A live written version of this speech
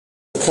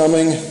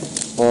coming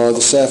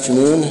this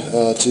afternoon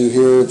to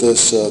hear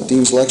this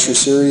Dean's Lecture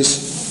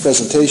Series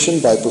presentation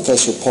by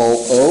Professor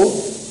Paul O.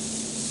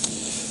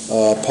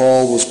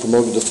 Paul was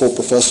promoted to full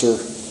professor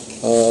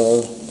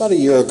about a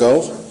year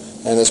ago,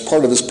 and as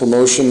part of his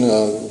promotion,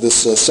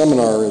 this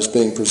seminar is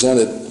being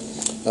presented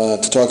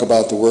to talk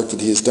about the work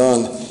that he has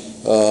done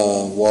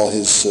while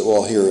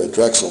here at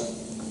Drexel.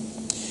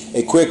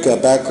 A quick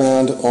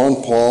background on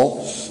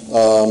Paul.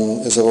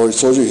 As I've already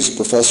told you, he's a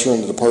professor in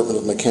the Department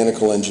of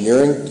Mechanical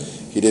Engineering.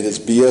 He did his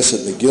BS at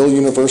McGill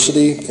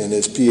University and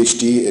his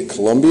PhD at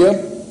Columbia.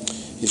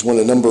 He's won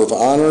a number of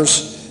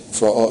honors,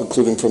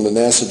 including from the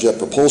NASA Jet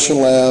Propulsion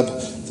Lab,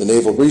 the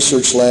Naval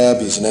Research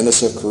Lab. He's an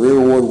NSF Career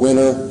Award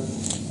winner,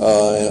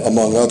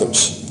 among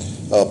others.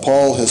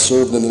 Paul has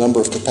served in a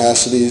number of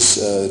capacities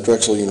at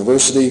Drexel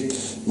University.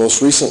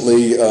 Most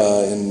recently,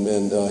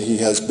 he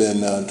has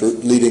been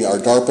leading our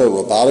DARPA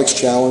Robotics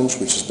Challenge,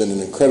 which has been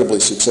an incredibly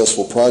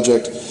successful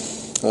project,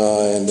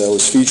 and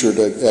was featured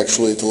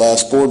actually at the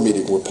last board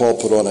meeting where Paul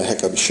put on a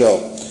heck of a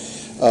show.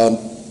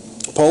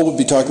 Paul will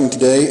be talking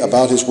today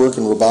about his work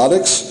in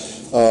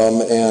robotics,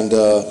 and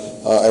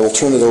I will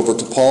turn it over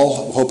to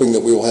Paul, hoping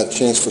that we will have a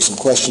chance for some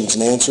questions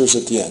and answers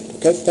at the end.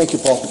 Okay, thank you,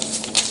 Paul.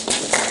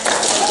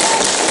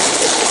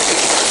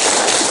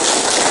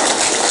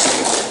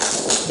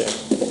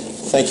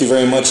 Thank you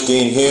very much,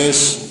 Dean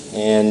Hughes.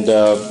 And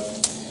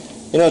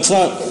it's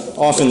not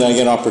often that I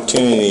get an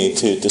opportunity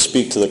to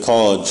speak to the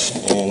college.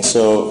 And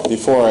so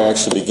before I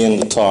actually begin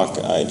the talk,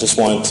 I just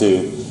wanted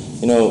to,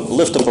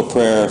 lift up a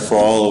prayer for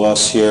all of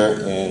us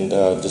here and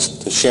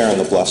just to share in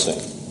the blessing.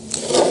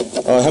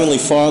 Heavenly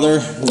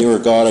Father, you are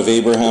God of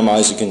Abraham,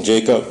 Isaac, and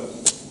Jacob.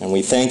 And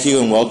we thank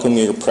you and welcome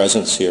your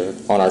presence here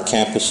on our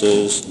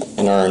campuses,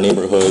 in our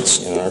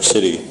neighborhoods, in our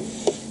city.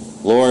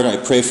 Lord, I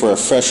pray for a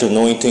fresh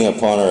anointing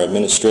upon our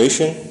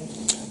administration.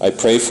 I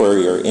pray for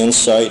your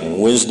insight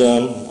and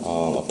wisdom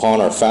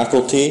upon our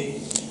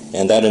faculty,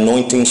 and that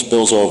anointing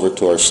spills over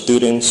to our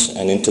students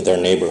and into their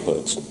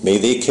neighborhoods. May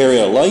they carry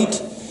a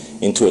light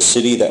into a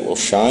city that will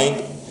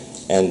shine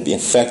and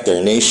affect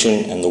their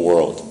nation and the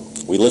world.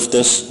 We lift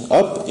this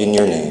up in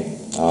your name.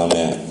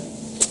 Amen.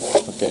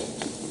 Okay.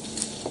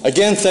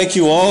 Again, thank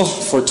you all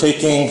for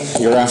taking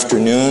your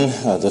afternoon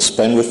to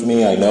spend with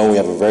me. I know we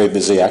have a very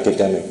busy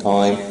academic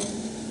time.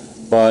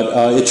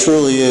 But it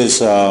truly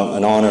is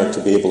an honor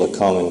to be able to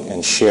come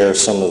and share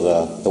some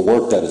of the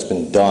work that has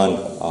been done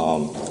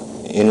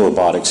in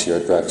robotics here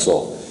at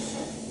Drexel.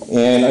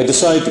 And I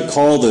decided to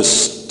call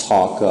this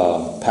talk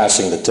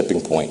Passing the Tipping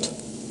Point.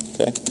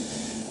 Okay?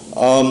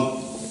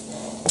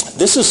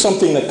 This is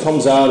something that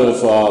comes out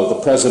of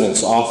the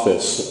President's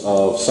Office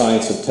of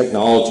Science and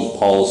Technology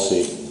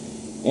Policy.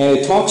 And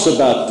it talks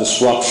about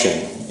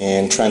disruption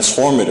and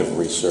transformative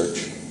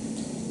research.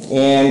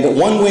 And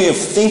one way of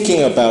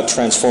thinking about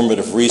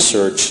transformative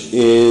research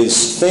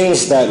is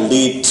things that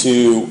lead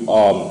to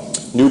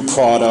new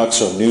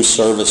products or new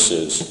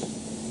services.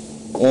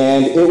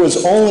 And it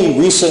was only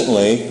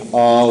recently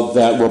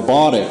that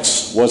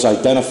robotics was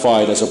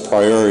identified as a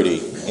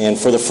priority. And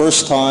for the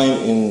first time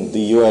in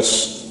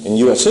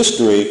U.S.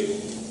 history,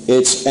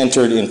 it's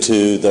entered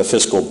into the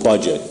fiscal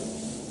budget.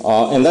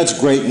 And that's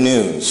great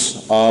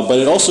news. But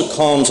it also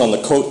comes on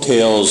the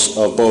coattails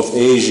of both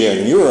Asia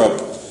and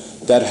Europe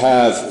that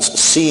have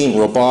seen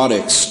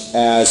robotics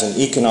as an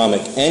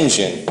economic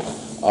engine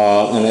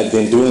and have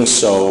been doing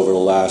so over the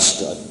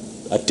last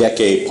a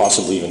decade,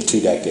 possibly even 2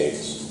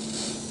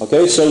 decades.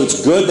 Okay, so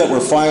it's good that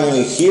we're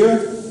finally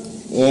here,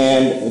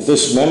 and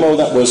this memo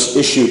that was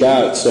issued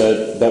out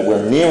said that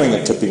we're nearing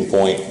a tipping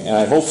point,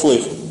 and hopefully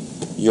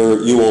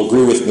you will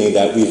agree with me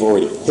that we've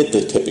already hit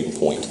the tipping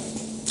point.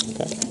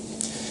 Okay.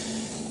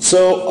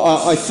 So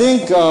I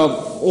think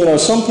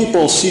some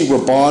people see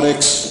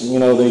robotics,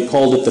 they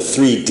called it the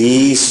 3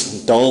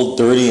 Ds, dull,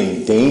 dirty,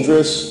 and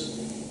dangerous.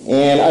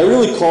 And I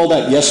really call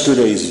that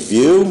yesterday's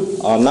view.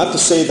 Not to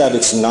say that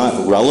it's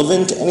not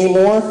relevant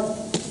anymore.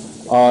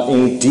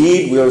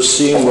 Indeed, we are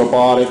seeing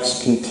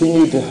robotics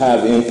continue to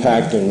have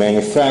impact in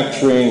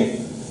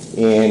manufacturing,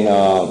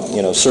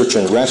 in search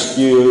and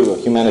rescue,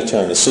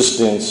 humanitarian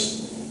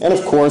assistance, and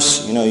of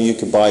course, you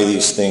could buy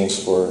these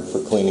things for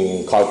cleaning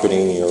and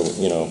carpeting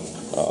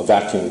or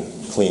vacuum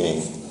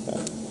cleaning.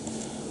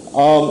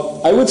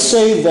 I would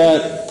say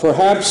that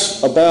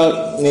perhaps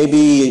about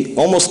maybe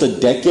almost a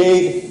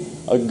decade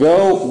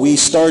ago, we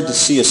started to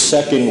see a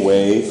second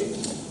wave,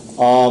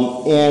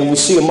 and we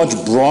see a much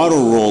broader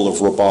role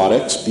of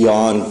robotics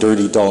beyond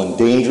dirty, dull, and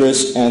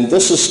dangerous, and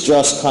this is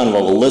just kind of a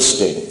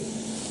listing.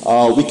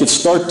 We could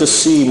start to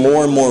see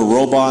more and more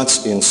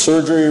robots in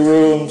surgery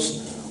rooms.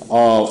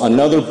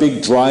 Another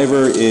big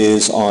driver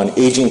is on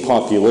aging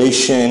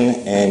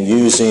population and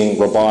using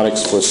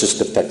robotics for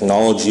assistive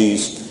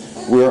technologies.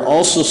 We're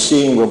also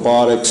seeing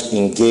robotics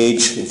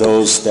engage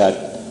those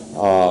that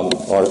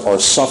are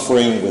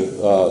suffering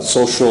with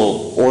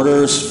social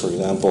orders, for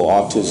example,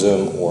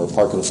 autism or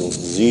Parkinson's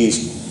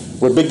disease.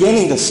 We're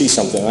beginning to see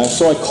something,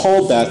 so I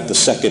called that the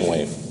second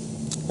wave.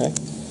 Okay?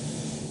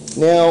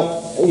 Now,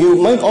 You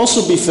might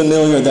also be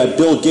familiar that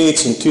Bill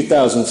Gates in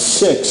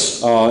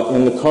 2006,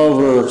 in the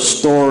cover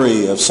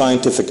story of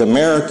Scientific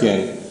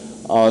American,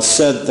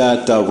 said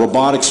that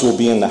robotics will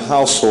be in the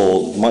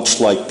household, much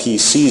like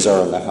PCs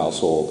are in the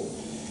household.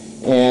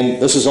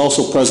 And this is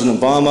also President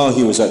Obama.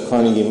 He was at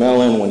Carnegie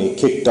Mellon when he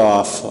kicked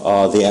off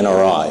the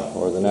NRI,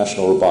 or the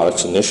National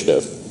Robotics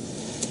Initiative.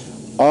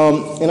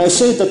 And I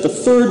say that the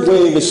third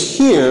wave is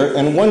here,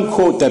 and one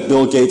quote that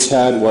Bill Gates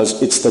had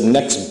was, "It's the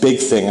next big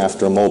thing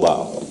after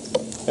mobile."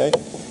 Okay?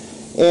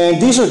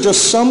 And these are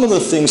just some of the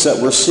things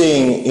that we're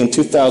seeing in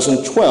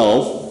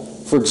 2012.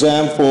 For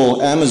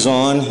example,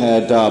 Amazon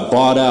had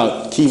bought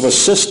out Kiva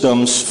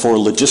Systems for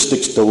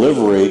logistics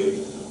delivery,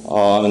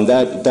 and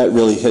that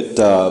really hit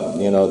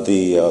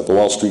the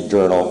Wall Street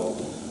Journal.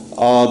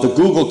 The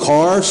Google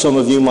car, some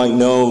of you might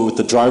know with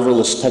the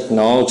driverless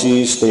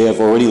technologies, they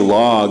have already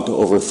logged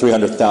over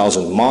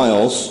 300,000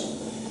 miles.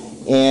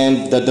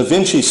 And the Da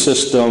Vinci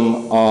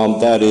system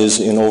that is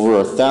in over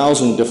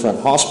 1,000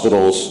 different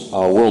hospitals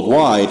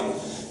worldwide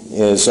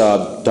has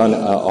done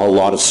a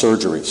lot of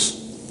surgeries.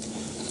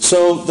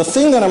 So the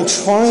thing that I'm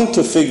trying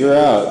to figure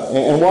out,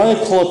 and why I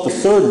call it the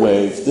third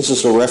wave, this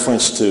is a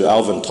reference to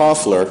Alvin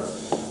Toffler,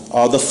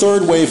 the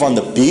third wave on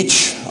the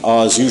beach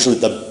is usually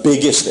the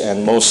biggest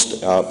and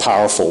most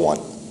powerful one.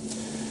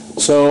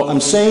 So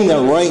I'm saying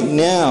that right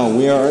now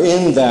we are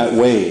in that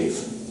wave,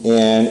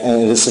 and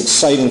it's an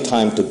exciting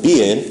time to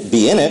be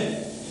in it.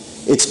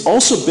 It's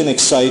also been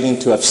exciting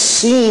to have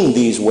seen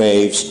these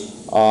waves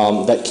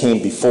that came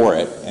before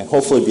it, and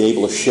hopefully be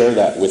able to share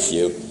that with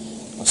you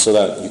so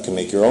that you can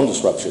make your own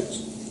disruptions.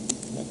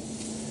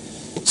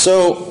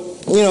 So,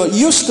 it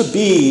used to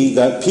be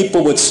that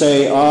people would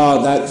say,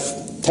 that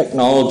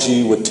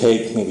technology would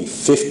take maybe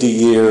 50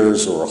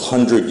 years or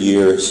 100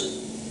 years.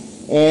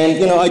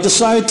 And, I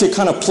decided to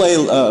kind of play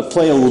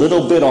a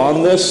little bit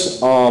on this.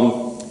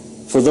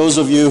 For those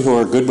of you who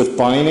are good with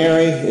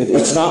binary,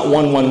 it's not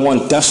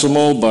 111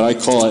 decimal, but I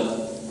call it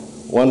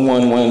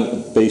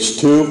 111 base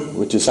 2,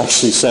 which is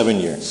actually 7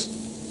 years.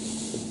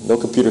 No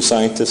computer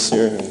scientists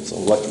here, some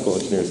electrical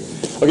engineers.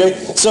 Okay,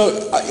 so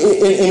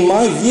in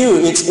my view,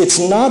 it's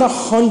not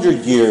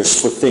 100 years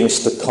for things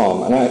to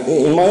come. And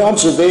in my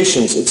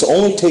observations, it's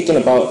only taken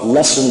about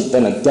less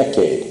than a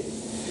decade.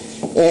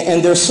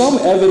 And there's some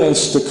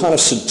evidence to kind of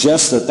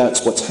suggest that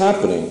that's what's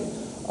happening.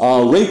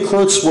 Ray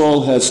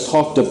Kurzweil has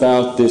talked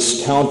about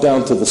this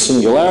countdown to the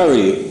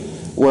singularity,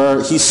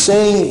 where he's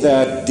saying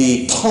that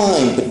the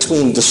time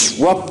between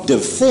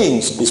disruptive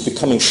things is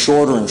becoming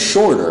shorter and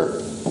shorter.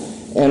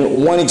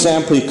 And one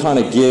example he kind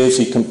of gives,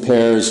 he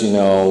compares,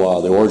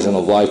 the origin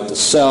of life to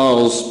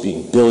cells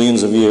being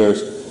billions of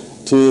years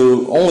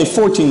to only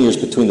 14 years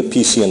between the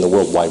PC and the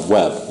World Wide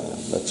Web.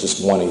 That's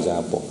just one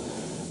example.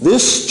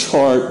 This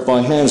chart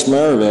by Hans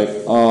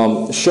Merrick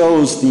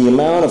shows the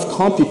amount of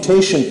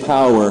computation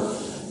power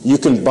you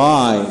can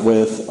buy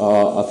with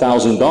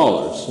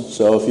 $1,000.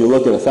 So if you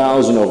look at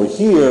 1,000 over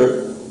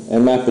here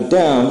and map it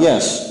down,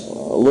 yes,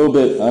 a little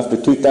bit after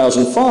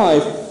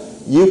 2005,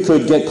 you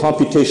could get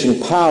computation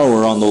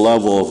power on the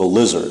level of a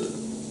lizard.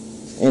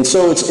 And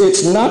so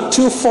it's not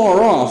too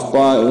far off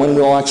by when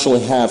we'll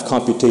actually have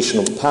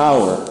computational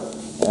power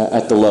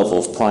at the level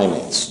of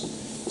primates.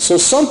 So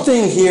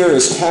something here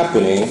is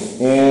happening,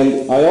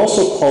 and I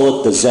also call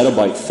it the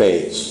zettabyte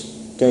phase.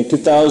 Okay,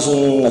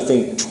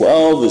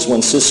 2012 is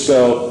when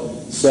Cisco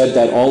said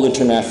that all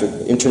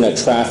internet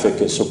traffic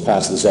has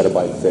surpassed the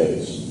zettabyte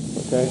phase.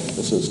 Okay,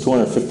 this is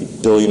 250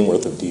 billion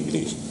worth of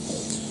DVDs.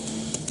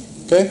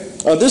 Okay,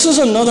 this is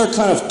another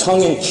kind of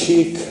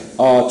tongue-in-cheek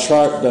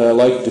chart that I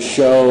like to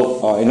show.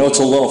 I know it's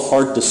a little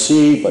hard to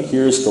see, but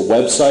here's the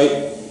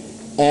website.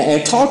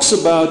 And it talks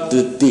about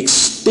the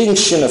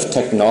extinction of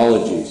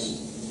technologies.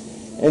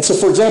 And so,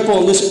 for example,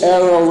 in this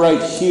arrow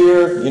right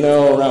here,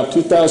 around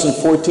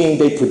 2014,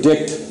 they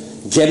predict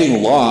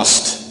getting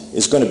lost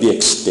is going to be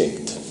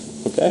extinct.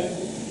 Okay?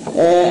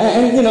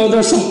 And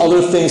there's some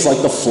other things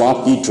like the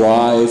floppy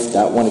drive,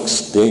 that went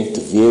extinct,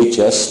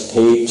 VHS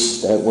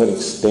tapes, that went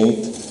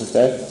extinct.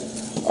 Okay?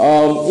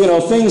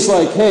 Things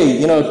like, hey,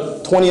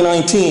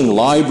 2019,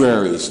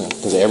 libraries,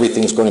 because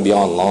everything's going to be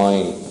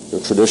online. The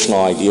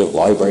traditional idea of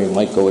library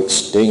might go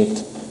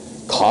extinct.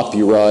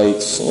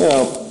 Copyrights,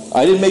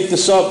 I didn't make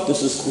this up.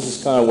 This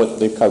is kind of what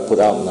they've kind of put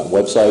out on that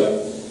website.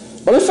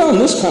 But I found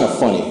this kind of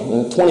funny.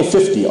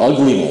 2050,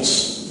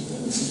 ugliness.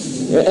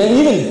 And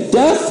even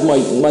death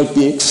might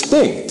be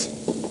extinct.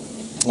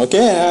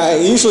 Okay, I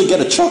usually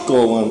get a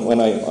chuckle when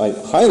I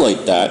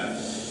highlight that.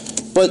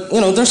 But,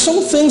 there's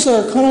some things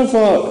that are kind of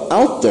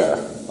out there.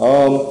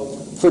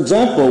 For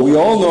example, we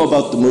all know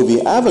about the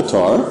movie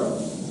Avatar.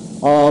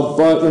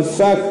 But in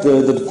fact,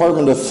 the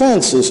Department of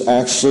Defense is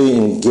actually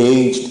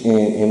engaged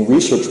in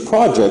research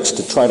projects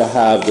to try to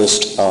have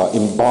this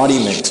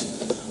embodiment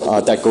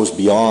that goes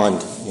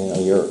beyond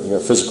your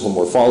physical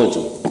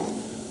morphology.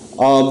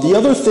 The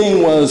other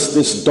thing was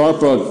this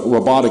DARPA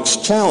Robotics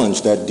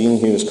challenge that Dean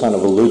Hughes kind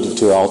of alluded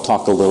to. I'll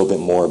talk a little bit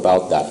more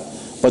about that.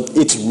 But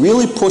it's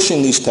really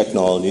pushing these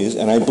technologies,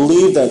 and I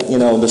believe that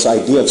this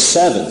idea of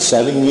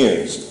 7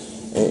 years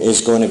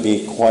is going to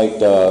be quite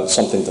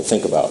something to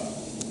think about.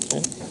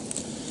 Okay?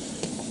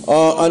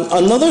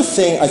 Another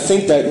thing I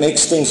think that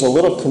makes things a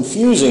little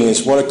confusing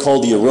is what I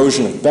call the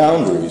erosion of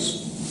boundaries.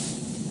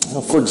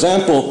 For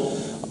example,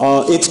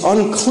 it's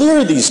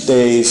unclear these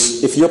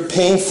days if you're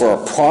paying for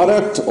a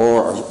product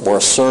or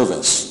a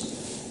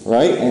service,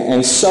 right?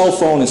 And cell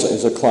phone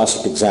is a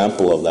classic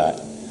example of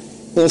that.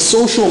 In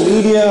social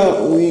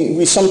media,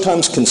 we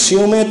sometimes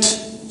consume it,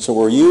 so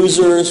we're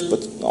users,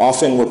 but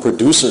often we're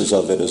producers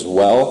of it as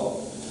well.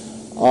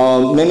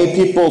 Many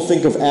people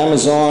think of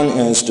Amazon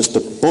as just a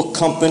book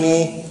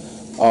company,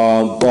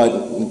 but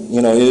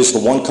you know, it is the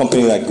one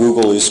company that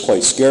Google is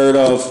quite scared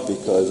of,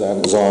 because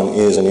Amazon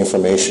is an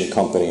information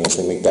company,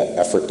 so they make that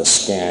effort to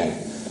scan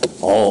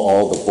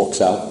all the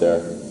books out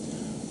there.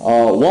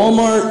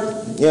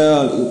 Walmart,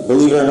 yeah,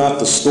 believe it or not,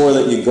 the store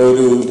that you go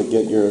to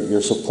get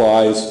your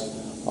supplies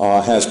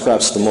has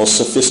perhaps the most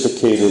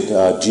sophisticated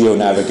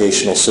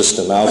geo-navigational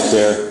system out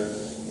there.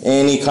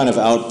 Any kind of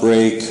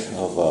outbreak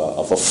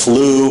of a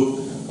flu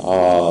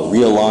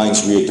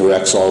realigns,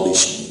 redirects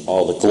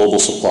all the global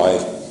supply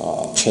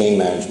chain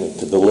management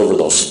to deliver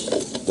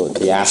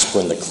the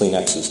aspirin, the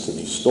Kleenexes to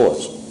these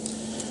stores.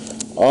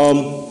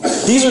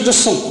 These are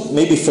just some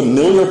maybe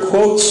familiar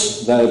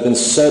quotes that have been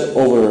said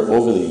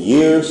over the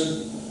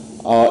years.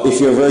 If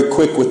you're very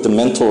quick with the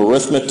mental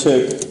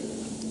arithmetic,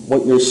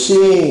 what you're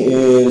seeing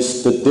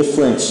is the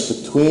difference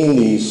between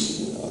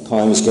these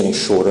times getting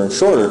shorter and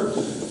shorter,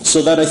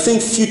 so that I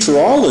think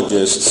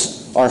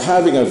futurologists are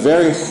having a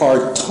very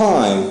hard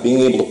time being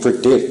able to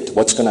predict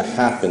what's going to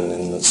happen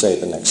in, let's say,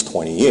 the next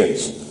 20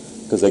 years,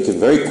 because they could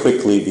very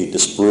quickly be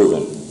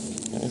disproven.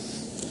 Okay?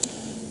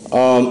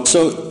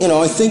 So, you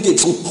know, I think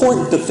it's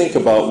important to think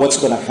about what's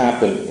going to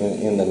happen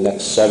in the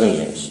next 7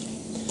 years.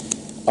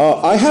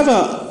 I have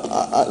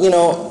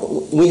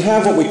we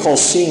have what we call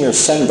senior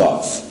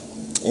send-off.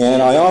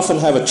 And I often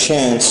have a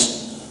chance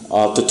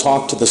to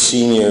talk to the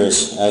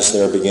seniors as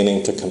they're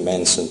beginning to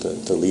commence and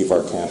to leave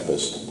our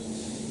campus.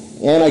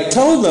 And I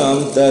tell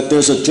them that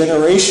there's a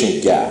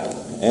generation gap.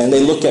 And they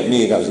look at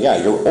me and go,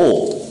 yeah, you're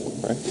old,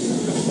 right?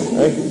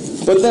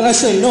 But then I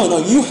say, no,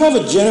 you have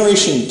a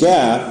generation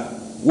gap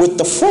with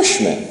the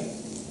freshmen.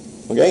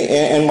 Okay?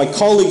 And my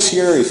colleagues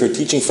here, if you're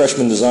teaching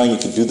freshman design, you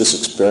can do this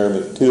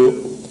experiment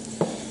too.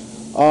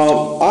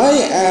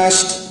 I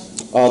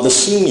asked the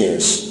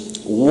seniors,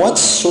 what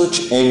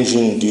search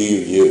engine do you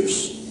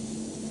use?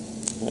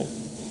 Okay.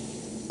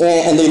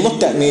 And they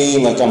looked at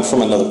me like I'm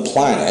from another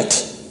planet,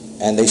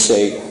 and they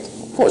say,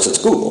 of course, it's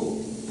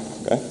Google.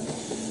 Okay.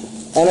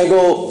 And I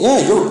go, yeah,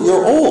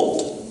 you're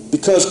old,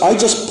 because I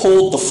just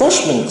pulled the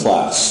freshman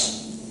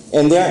class,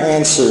 and their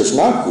answer is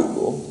not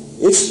Google,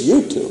 it's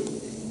YouTube.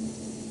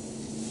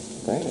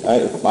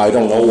 Okay. I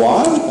don't know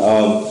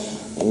why.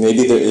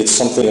 Maybe it's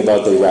something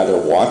about they rather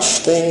watch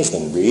things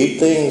than read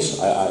things.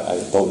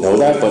 I don't know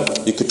that,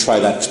 but you could try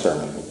that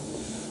experiment.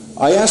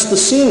 I asked the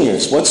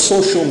seniors, what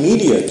social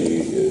media do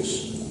you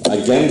use?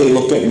 Again, they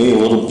look at me a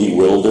little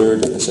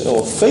bewildered, and they say,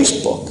 oh,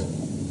 Facebook.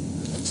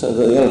 So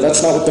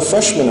that's not what the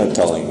freshmen are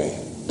telling me.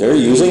 They're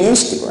using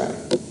Instagram.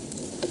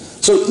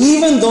 So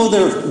even though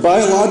they're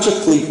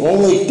biologically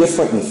only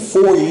different in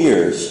 4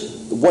 years,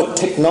 what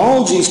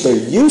technologies they're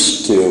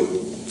used to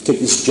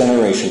is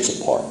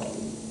generations apart.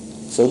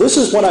 So this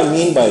is what I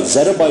mean by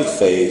zettabyte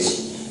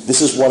phase. This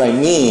is what I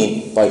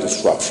mean by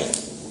disruption.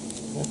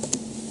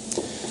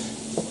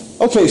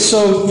 Okay,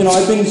 so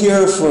I've been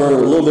here for a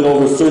little bit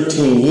over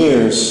 13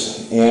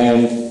 years,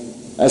 and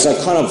as I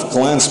kind of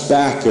glance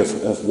back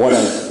of what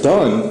I've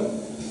done,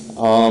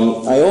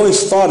 I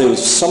always thought it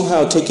was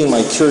somehow taking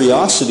my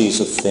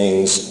curiosities of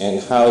things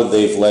and how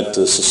they've led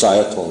to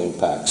societal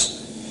impacts.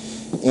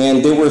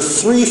 And there were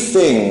 3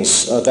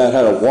 things that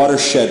had a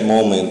watershed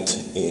moment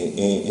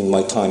in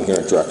my time here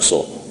at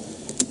Drexel.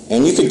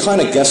 And you can kind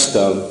of guess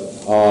them.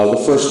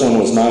 The first one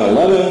was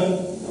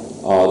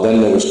 9/11,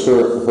 then there was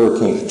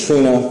Hurricane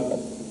Katrina,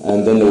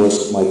 and then there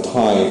was my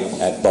time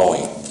at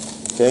Boeing.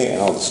 Okay,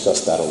 and I'll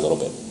discuss that a little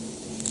bit.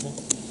 Okay.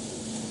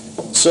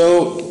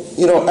 So,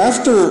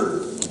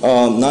 after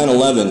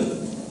 9/11,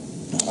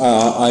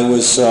 I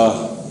was,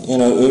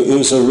 it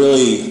was a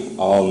really,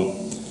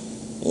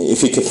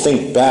 if you could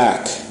think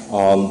back,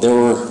 there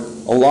were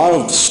a lot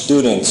of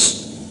students,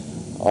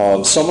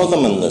 some of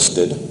them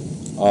enlisted,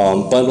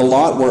 but a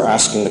lot were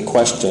asking the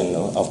question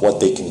of what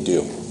they can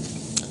do.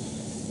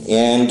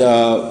 And,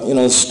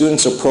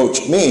 students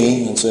approached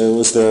me and said,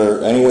 was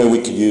there any way we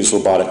could use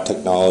robotic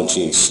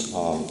technologies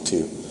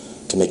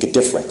to make a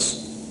difference?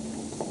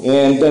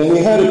 And then we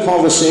had a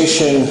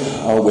conversation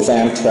with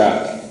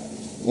Amtrak.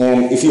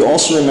 And if you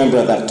also remember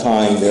at that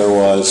time, there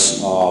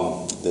was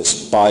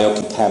this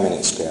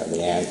biocontaminant scare,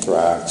 the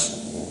anthrax,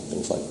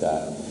 things like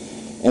that.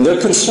 And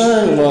their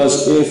concern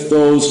was if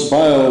those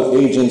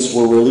bioagents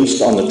were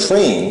released on the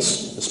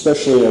trains,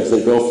 especially as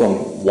they go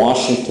from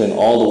Washington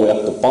all the way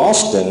up to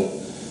Boston,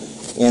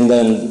 and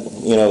then,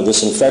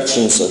 this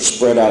infections are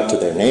spread out to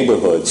their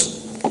neighborhoods.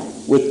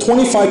 With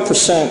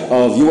 25%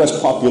 of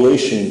U.S.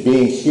 population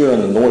being here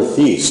in the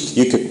Northeast,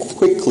 you could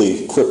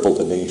quickly cripple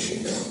the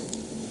nation.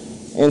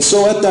 And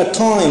so at that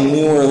time,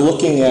 we were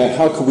looking at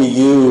how could we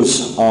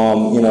use,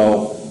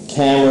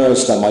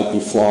 cameras that might be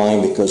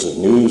flying because of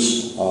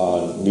news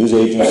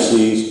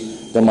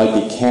agencies. There might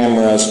be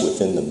cameras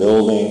within the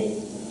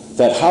building.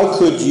 That how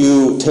could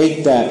you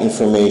take that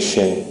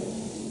information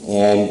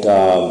and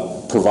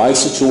provide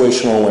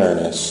situational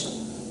awareness,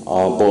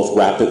 both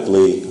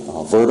rapidly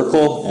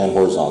vertical and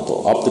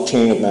horizontal, up the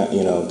chain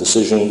of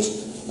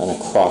decisions and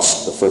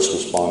across the first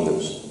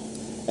responders.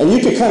 And you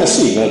can kind of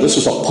see, this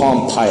was a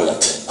Palm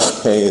Pilot,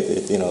 okay?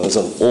 It was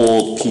an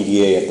old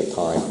PDA at the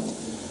time.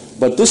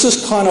 But this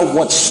is kind of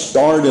what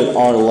started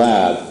our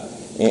lab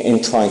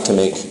in trying to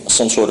make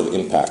some sort of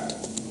impact.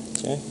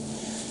 Okay?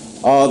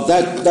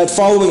 That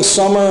following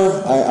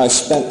summer, I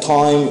spent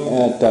time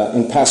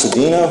in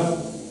Pasadena,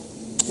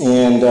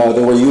 and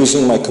they were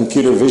using my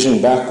computer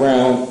vision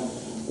background.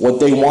 What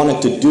they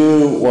wanted to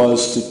do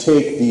was to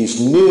take these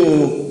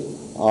new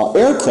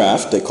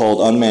aircraft, they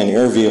called unmanned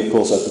air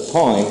vehicles at the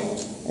time,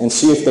 and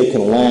see if they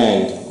can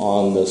land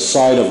on the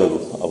side of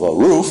a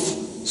roof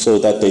so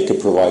that they could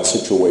provide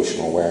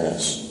situational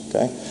awareness.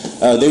 Okay?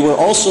 They were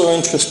also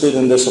interested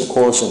in this, of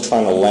course, in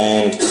trying to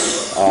land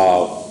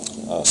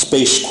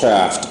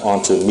spacecraft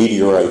onto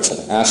meteorites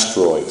and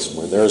asteroids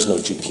where there is no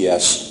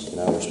GPS in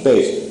outer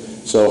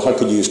space. So how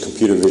could you use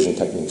computer vision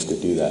techniques to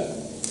do that?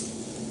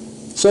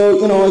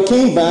 So, I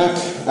came back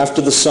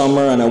after the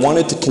summer and I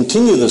wanted to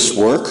continue this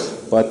work,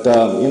 but,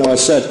 I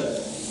said,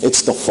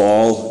 it's the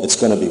fall, it's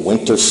going to be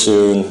winter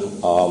soon,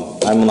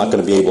 I'm not going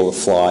to be able to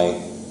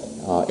fly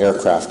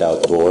aircraft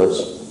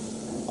outdoors.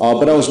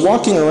 But I was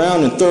walking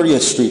around in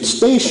 30th Street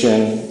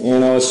Station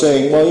and I was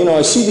saying, well,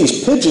 I see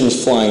these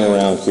pigeons flying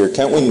around here,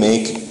 can't we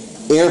make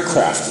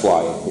aircraft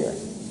fly in here?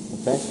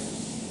 Okay?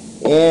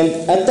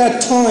 And at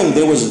that time,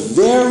 there was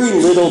very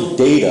little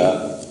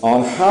data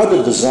on how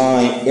to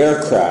design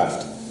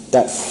aircraft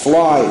that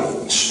fly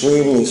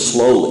extremely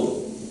slowly.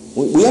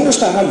 We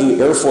understand how to do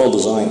airfoil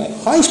design at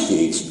high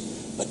speeds,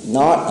 but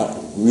not at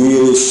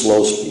really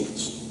slow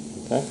speeds.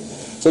 Okay?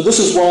 So this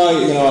is why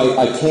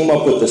I came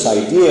up with this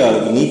idea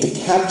that we need to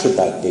capture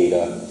that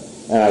data,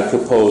 and I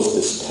proposed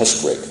this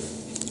test rig.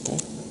 Okay?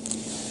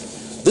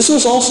 This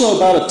was also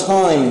about a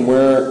time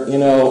where,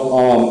 in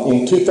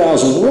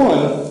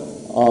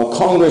 2001,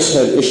 Congress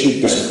had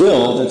issued this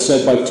bill that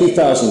said by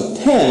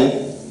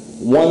 2010,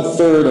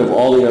 1/3 of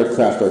all the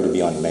aircraft are to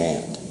be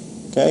unmanned.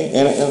 Okay?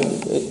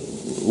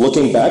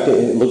 Looking back,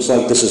 it looks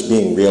like this is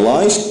being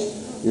realized.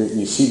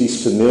 You see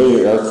these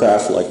familiar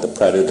aircraft like the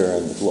Predator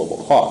and the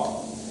Global Hawk.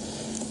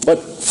 But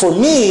for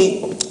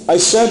me, I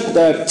said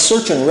that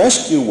search and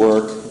rescue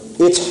work,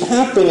 it's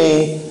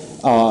happening,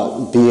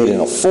 be it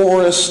in a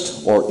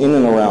forest or in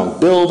and around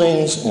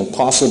buildings and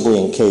possibly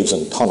in caves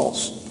and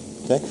tunnels.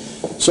 Okay?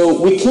 So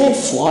we can't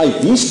fly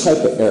these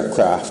type of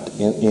aircraft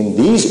in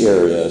these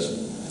areas.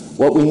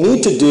 What we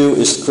need to do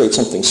is create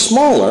something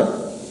smaller.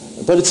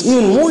 But it's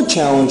even more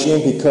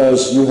challenging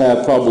because you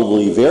have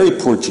probably very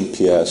poor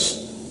GPS,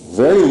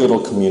 very little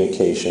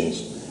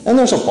communications, and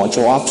there's a bunch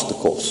of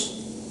obstacles.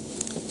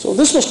 So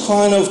this was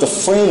kind of the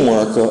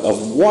framework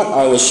of what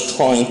I was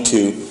trying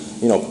to,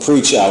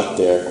 preach out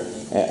there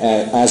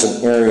as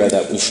an area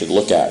that we should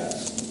look at.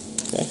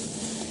 Okay?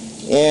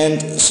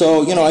 And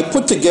so, I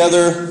put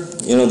together,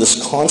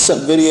 this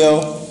concept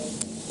video.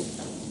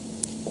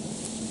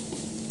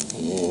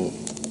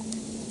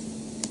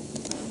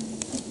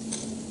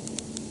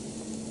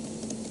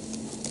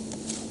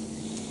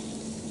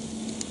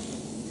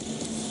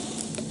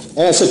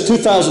 And I said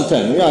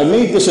 2010. I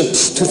made this in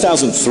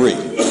 2003.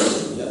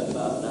 Just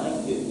about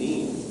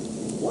 9:15.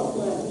 One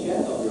last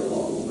check of your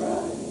local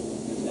traffic.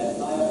 That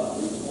tie up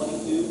on Route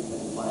 22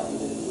 has finally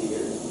been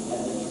cleared,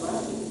 and the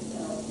traffic is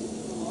now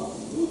moving along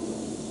smoothly.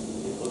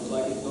 It looks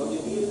like it's going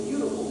to be a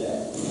beautiful day.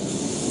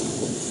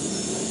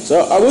 So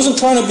I wasn't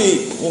trying to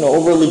be,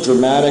 overly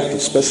dramatic,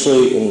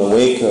 especially in the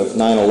wake of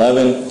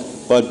 9/11.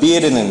 But be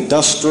it an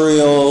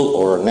industrial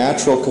or a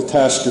natural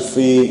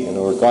catastrophe,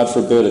 or God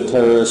forbid a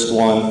terrorist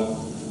one,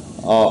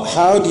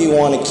 how do you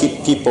want to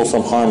keep people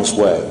from harm's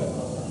way?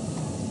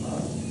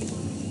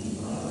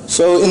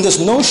 So in this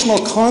notional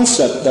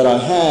concept that I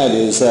had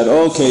is that,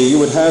 okay, you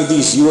would have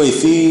these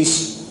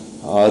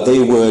UAVs, they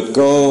would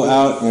go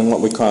out in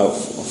what we call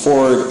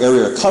forward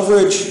area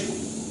coverage.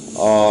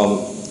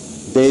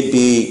 They'd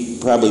be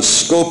probably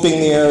scoping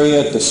the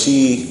area to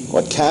see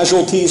what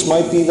casualties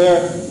might be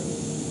there.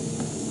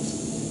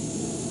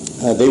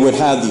 They would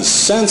have these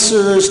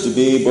sensors to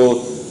be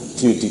able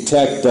to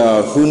detect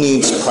who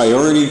needs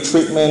priority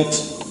treatment.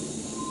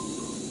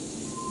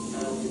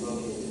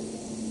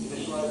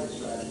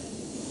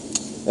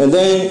 And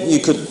then you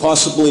could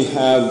possibly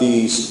have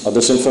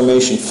this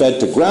information fed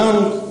to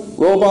ground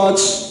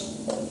robots.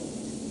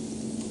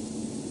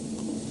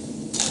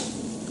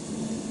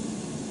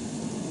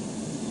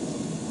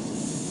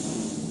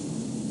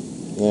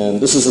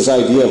 And this is this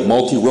idea of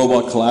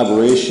multi-robot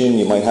collaboration.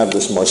 You might have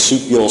this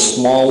marsupial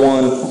small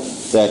one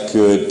that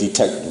could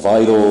detect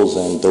vitals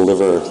and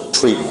deliver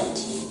treatment.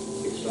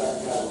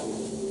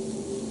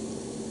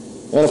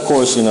 And of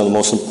course, the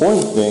most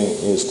important thing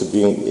is to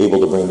be able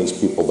to bring these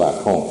people back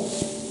home.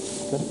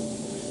 Okay?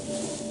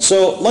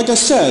 So, like I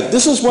said,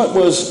 this is what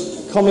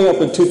was coming up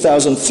in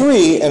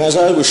 2003, and as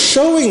I was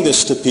showing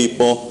this to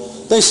people,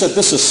 they said,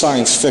 this is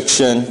science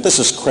fiction, this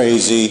is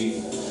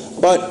crazy.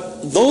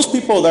 But those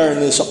people that are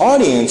in this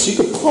audience, you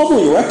could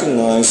probably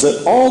recognize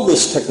that all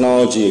this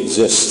technology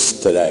exists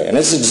today, and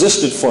it's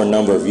existed for a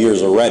number of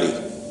years already.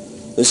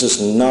 This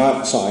is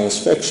not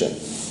science fiction.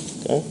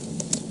 Okay?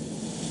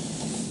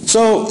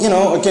 So, you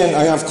know, again,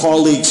 I have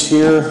colleagues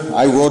here.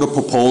 I wrote a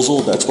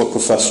proposal. That's what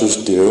professors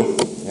do.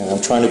 And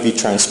I'm trying to be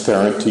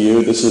transparent to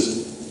you. This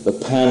is the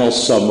panel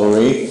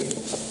summary.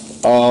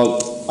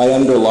 I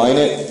underline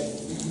it.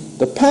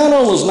 The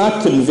panel was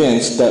not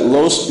convinced that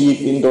low-speed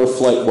indoor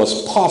flight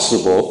was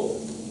possible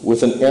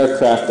with an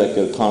aircraft that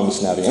could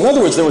autonomously navigate. In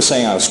other words, they were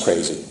saying I was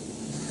crazy.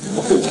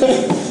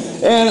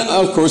 And,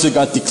 of course, it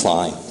got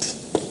declined.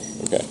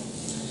 Okay.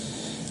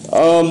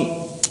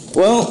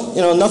 Well,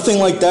 you know, nothing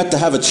like that to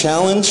have a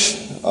challenge.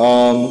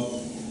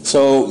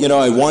 So, you know,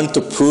 I wanted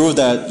to prove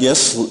that,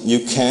 yes,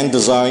 you can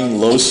design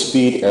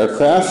low-speed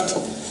aircraft.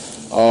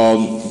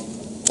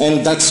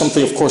 And that's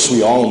something, of course,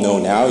 we all know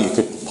now. You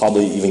could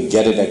probably even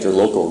get it at your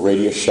local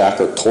Radio Shack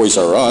or Toys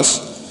R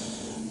Us.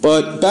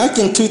 But back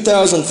in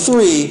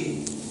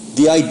 2003,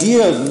 the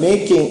idea of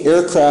making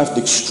aircraft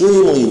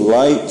extremely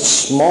light,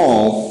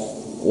 small,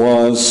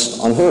 was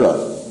unheard of.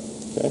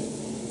 Okay?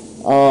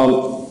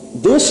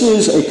 This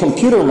is a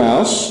computer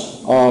mouse.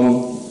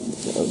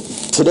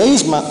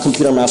 Today's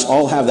computer mouse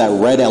all have that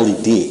red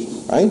LED,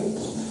 right?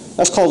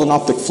 That's called an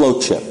optic flow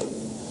chip.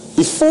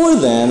 Before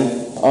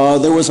then,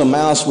 there was a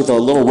mouse with a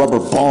little rubber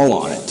ball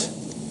on it.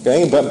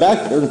 Okay? But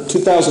back in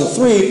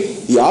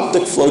 2003, the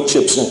optic flow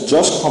chips had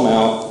just come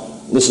out.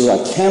 This is, I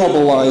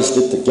cannibalized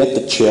it to get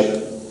the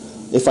chip.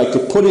 If I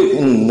could put it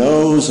in the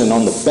nose and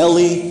on the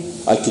belly,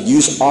 I could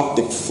use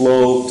optic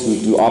flow to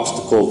do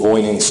obstacle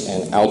avoidance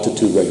and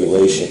altitude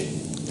regulation.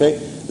 Okay?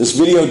 This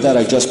video that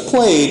I just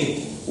played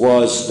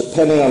was,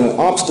 depending on an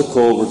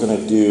obstacle, we're going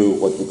to do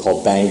what we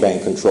call bang-bang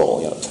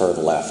control, you know, turn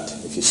left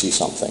if you see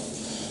something.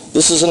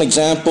 This is an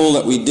example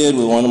that we did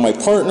with one of my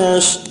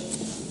partners.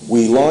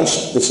 We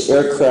launched this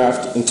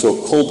aircraft into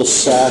a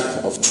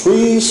cul-de-sac of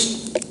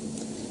trees,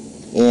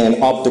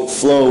 and optic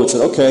flow, it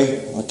said,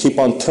 okay, I'll keep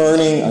on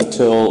turning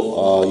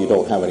until you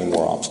don't have any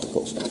more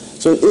obstacles.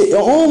 So it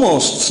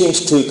almost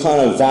seems to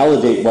kind of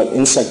validate what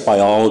insect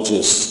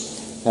biologists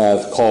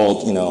have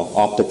called, you know,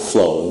 optic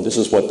flow, and this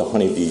is what the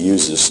honeybee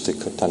uses to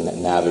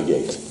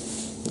navigate.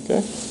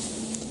 Okay.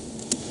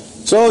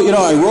 So, you know,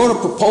 I wrote a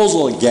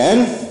proposal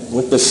again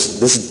with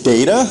this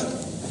data,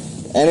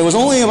 and it was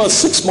only about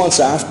 6 months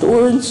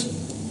afterwards,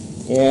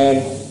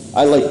 and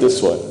I like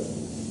this one.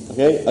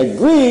 Okay,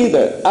 agree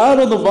that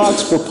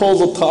out-of-the-box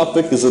proposal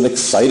topic is an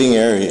exciting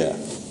area.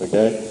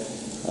 Okay,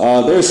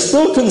 there's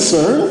still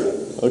concern.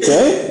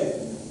 Okay,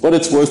 but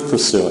it's worth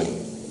pursuing.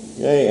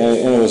 Okay,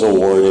 and it was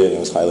awarded, and it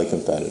was highly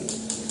competitive.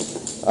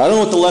 I don't know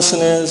what the lesson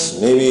is.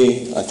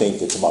 Maybe I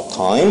think it's about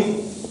time,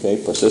 okay,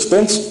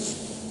 persistence.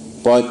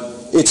 But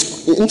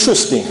it's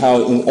interesting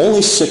how in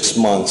only 6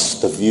 months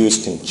the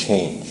views can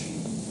change.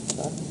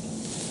 Okay?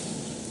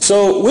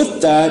 So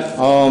with that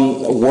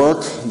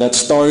work that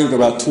started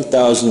about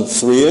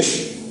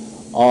 2003-ish,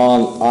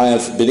 I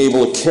have been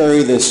able to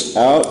carry this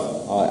out,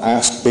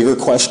 ask bigger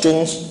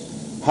questions.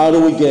 How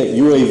do we get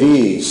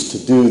UAVs to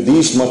do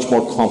these much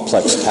more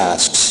complex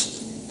tasks?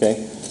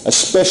 Okay?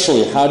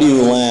 Especially, how do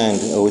you land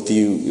with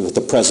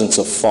the presence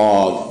of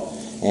fog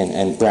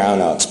and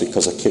brownouts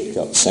because of kicked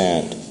up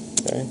sand?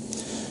 Okay?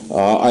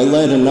 I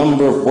led a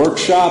number of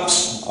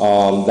workshops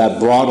that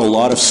brought a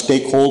lot of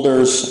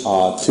stakeholders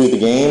to the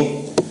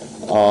game.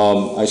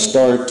 I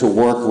started to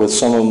work with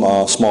some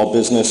of small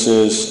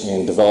businesses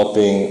in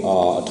developing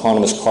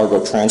autonomous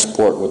cargo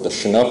transport with the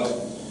Chinook,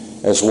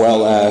 as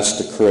well as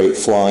to create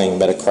flying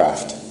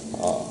metacraft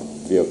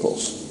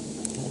vehicles.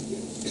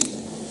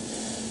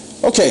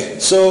 Okay,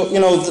 so, you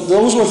know,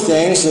 those were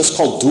things. That's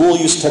called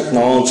dual-use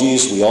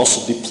technologies. We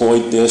also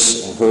deployed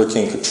this in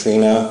Hurricane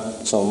Katrina.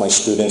 Some of my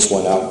students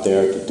went out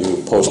there to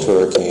do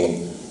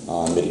post-hurricane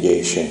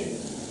mitigation.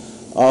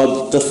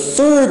 The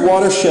third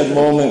watershed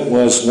moment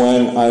was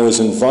when I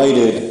was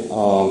invited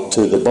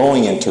to the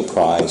Boeing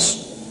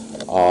enterprise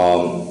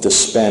to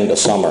spend a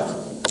summer.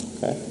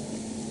 Okay?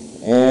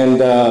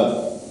 And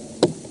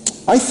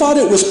I thought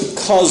it was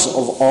because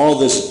of all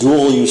this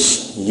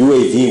dual-use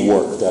UAV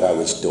work that I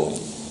was doing.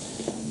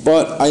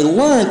 But I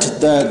learned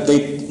that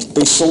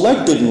they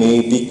selected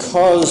me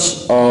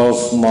because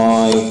of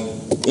my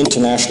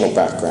international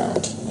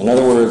background. In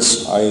other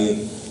words,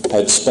 I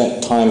had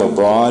spent time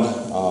abroad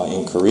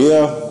in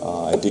Korea.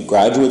 I did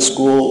graduate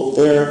school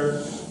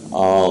there.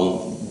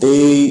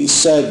 They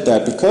said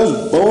that because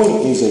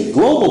Boeing is a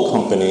global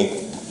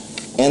company,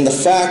 and the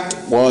fact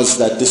was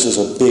that this is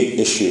a big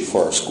issue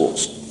for our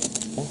schools.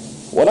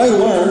 What I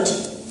learned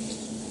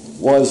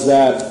was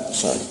that,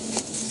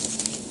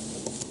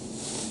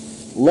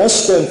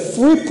 less than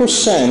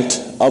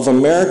 3% of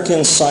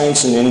American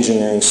science and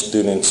engineering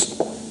students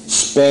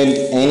spend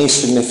any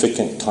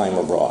significant time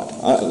abroad,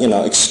 you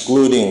know,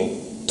 excluding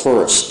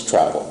tourist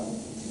travel.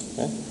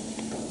 Okay?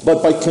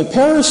 But by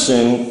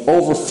comparison,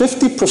 over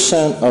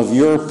 50% of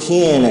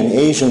European and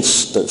Asian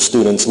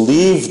students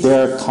leave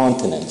their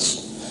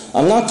continents.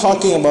 I'm not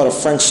talking about a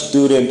French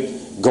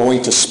student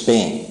going to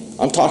Spain.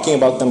 I'm talking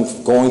about them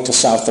going to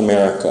South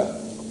America,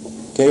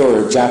 okay,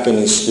 or a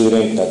Japanese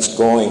student that's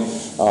going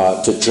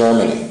to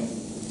Germany.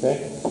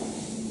 Okay?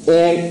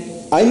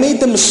 And I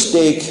made the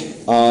mistake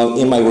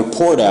in my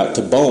report out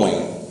to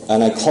Boeing,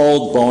 and I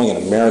called Boeing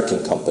an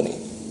American company.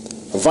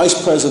 The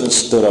vice president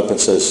stood up and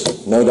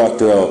says, "No,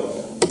 Dr. O,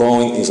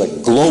 Boeing is a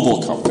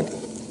global company."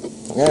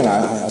 Okay, and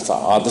I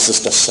thought, oh, this is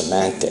just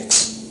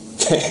semantics.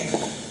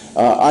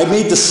 I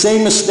made the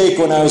same mistake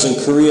when I was in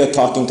Korea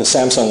talking to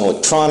Samsung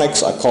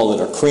Electronics. I called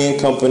it a Korean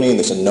company, and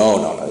they said, no,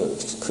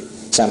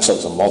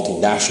 Samsung's a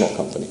multinational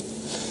company.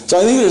 So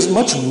I think there's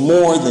much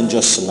more than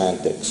just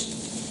semantics.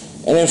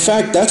 And in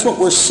fact, that's what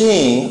we're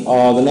seeing.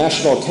 The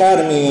national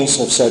academies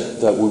have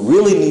said that we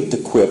really need to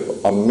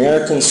equip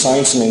American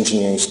science and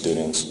engineering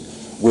students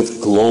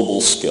with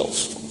global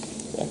skills.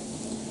 Okay?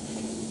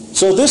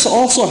 So this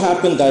also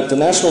happened that the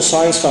National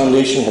Science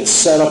Foundation had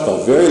set up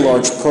a very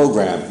large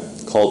program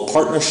called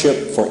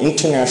Partnership for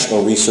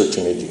International Research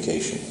and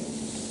Education.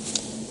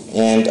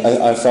 And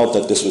I felt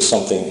that this was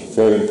something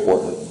very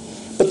important.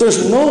 But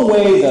there's no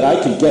way that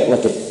I could get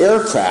like an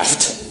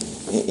aircraft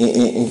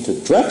into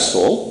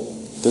Drexel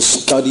to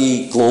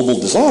study global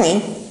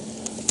design.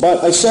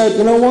 But I said,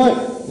 you know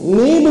what?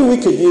 Maybe we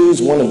could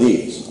use one of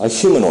these, a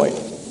humanoid.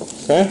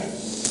 Okay?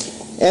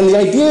 And the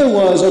idea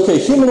was, okay,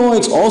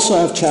 humanoids also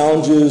have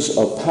challenges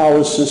of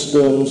power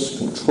systems,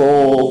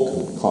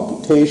 control,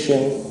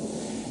 computation.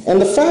 And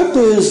the fact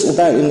is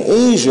that in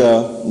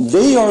Asia,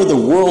 they are the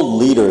world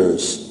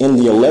leaders in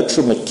the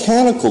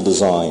electromechanical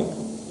design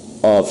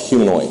of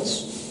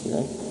humanoids.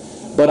 Okay?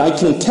 But I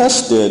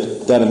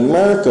contested that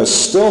America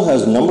still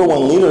has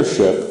 #1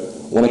 leadership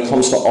when it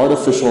comes to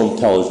artificial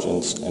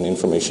intelligence and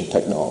information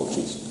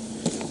technologies.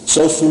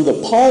 So through the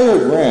Pyre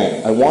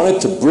grant, I wanted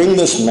to bring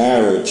this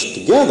marriage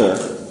together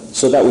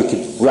so that we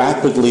could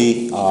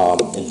rapidly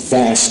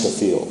advance the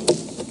field.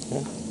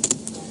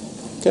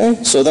 Okay,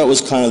 so that was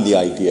kind of the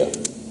idea.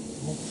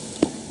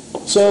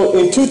 So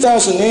in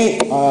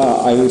 2008,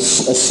 I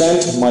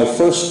sent my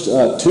first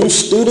 2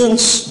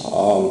 students,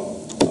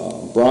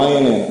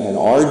 Brian and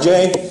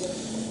RJ.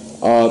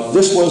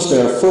 This was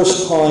their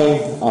first time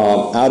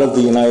out of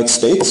the United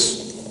States.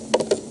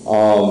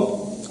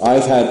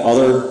 I've had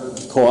other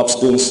co-op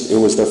students, it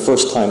was their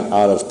first time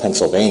out of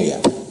Pennsylvania.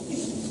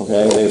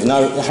 Okay,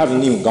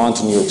 haven't even gone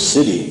to New York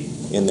City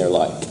in their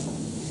life.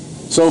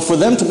 So for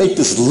them to make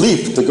this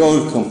leap to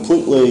go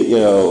completely,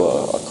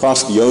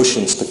 across the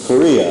oceans to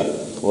Korea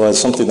was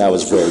something that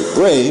was very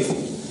brave.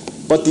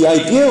 But the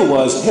idea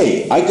was,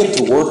 hey, I get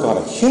to work on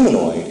a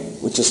humanoid,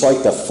 which is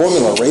like the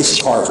Formula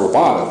race car of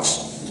robotics,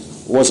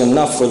 was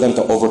enough for them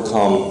to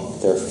overcome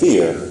their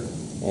fear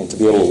and to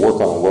be able to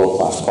work on a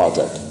world-class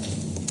project.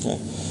 Okay.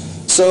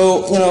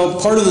 So,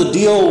 part of the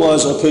deal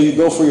was, okay, you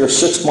go for your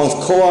 6-month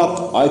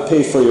co-op, I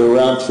pay for your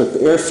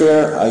round-trip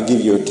airfare, I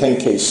give you a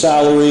 $10K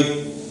salary,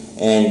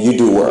 and you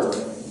do work.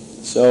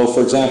 So,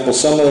 for example,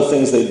 some of the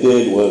things they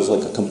did was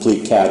like a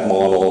complete CAD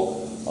model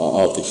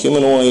of the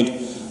humanoid.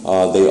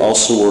 They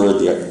also were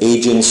the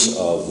agents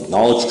of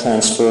knowledge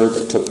transfer.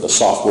 They took the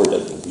software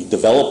that we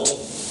developed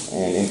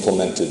and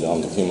implemented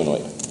on the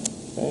humanoid.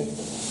 Okay.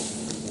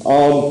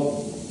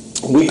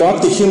 We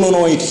got the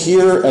humanoid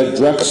here at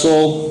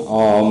Drexel.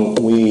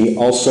 We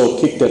also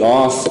kicked it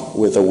off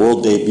with a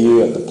world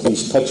debut at the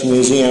Please Touch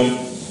Museum.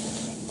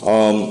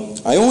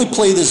 I only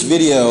play this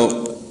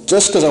video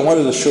just because I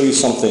wanted to show you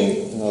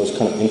something that was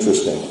kind of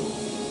interesting.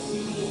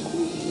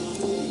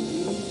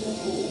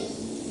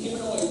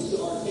 Humanoids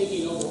are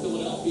taking over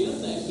Philadelphia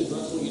thanks to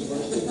Drexel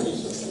University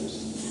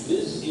researchers.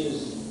 This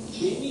is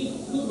Jamie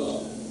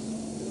Hugo,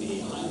 the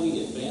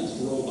highly advanced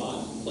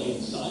robot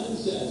played Simon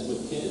Says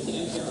with kids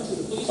and parents of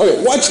the police.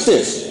 Okay, watch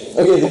this.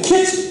 Okay, the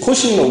kid's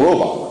pushing the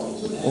robot.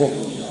 Okay.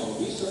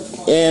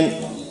 And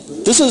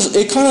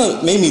it kind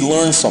of made me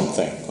learn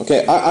something.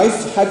 Okay,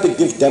 I've had to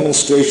give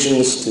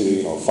demonstrations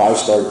to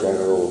 5-star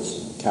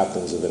generals,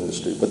 captains of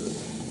industry, but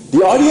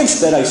the audience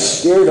that I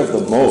scared of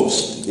the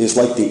most is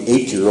like the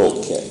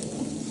 8-year-old kid.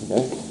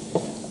 Okay?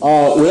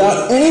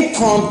 Without any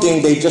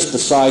prompting, they just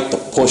decide to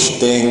push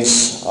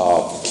things,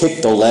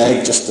 kick the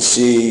leg just to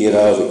see if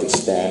it could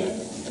stand.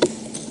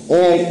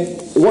 And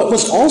what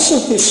was also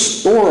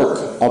historic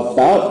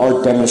about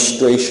our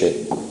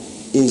demonstration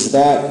is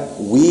that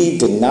we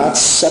did not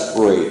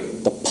separate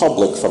the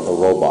public from the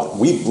robot.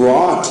 We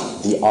brought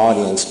the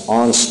audience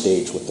on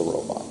stage with the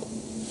robot.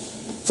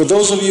 For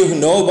those of you who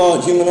know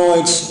about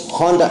humanoids,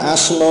 Honda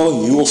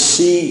Asimo, you will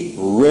see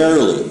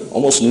rarely,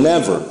 almost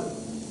never,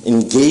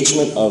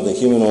 engagement of the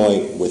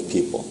humanoid with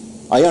people.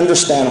 I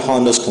understand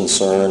Honda's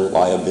concern,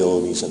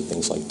 liabilities, and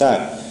things like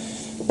that.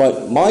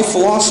 But my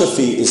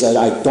philosophy is that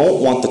I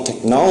don't want the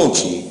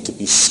technology to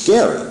be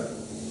scary.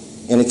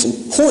 And it's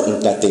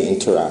important that they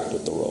interact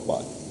with the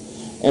robot.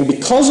 And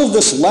because of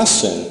this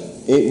lesson,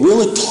 it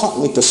really taught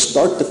me to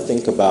start to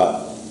think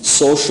about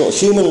social,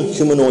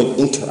 human-humanoid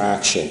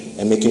interaction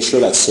and making sure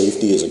that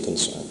safety is a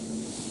concern.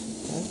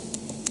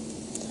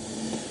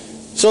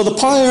 So the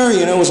Pyre,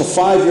 was a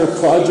 5-year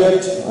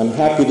project. I'm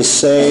happy to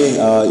say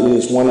it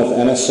is one of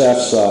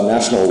NSF's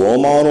national role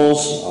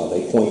models.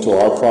 They point to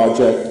our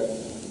project.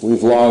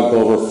 We've logged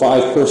over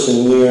 5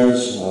 person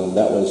years.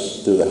 That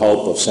was through the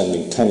help of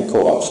sending 10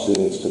 co-op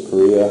students to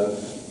Korea,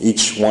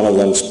 each one of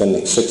them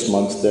spending 6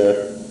 months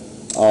there.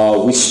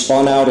 We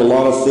spun out a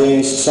lot of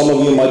things. Some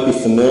of you might be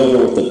familiar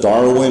with the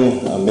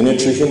Darwin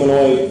miniature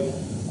humanoid.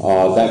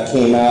 That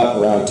came out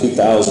around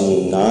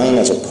 2009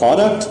 as a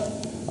product.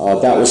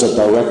 That was a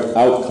direct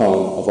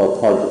outcome of our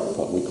project.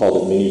 We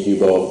called it Mini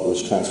Hugo. It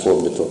was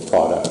transformed into a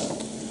product.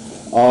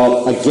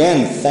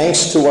 Again,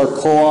 thanks to our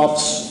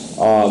co-ops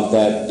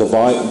that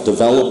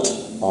developed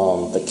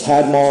the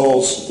CAD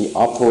models, the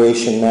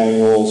operation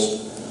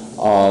manuals,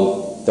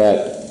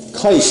 that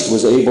KAIST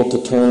was able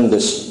to turn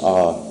this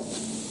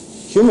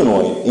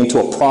humanoid into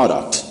a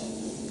product.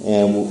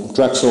 And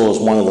Drexel is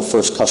one of the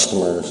first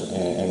customers,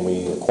 and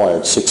we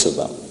acquired 6 of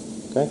them.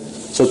 Okay?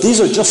 So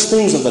these are just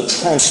things of the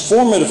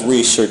transformative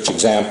research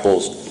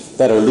examples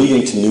that are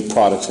leading to new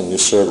products and new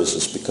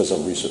services because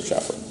of research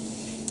effort.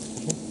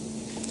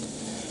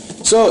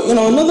 So,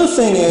 another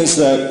thing is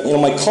that,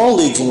 my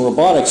colleagues in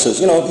robotics says,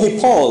 hey,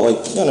 Paul,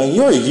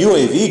 you're a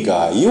UAV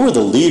guy. You were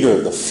the leader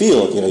of the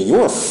field. You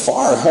were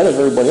far ahead of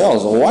everybody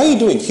else. Well, why are you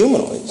doing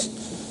humanoids?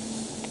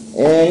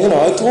 And,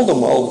 I told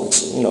them, well,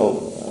 it's,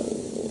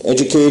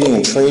 educating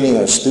and training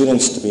our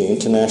students to be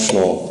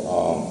international,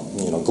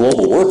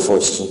 global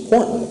workforce is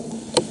important.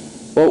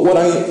 But what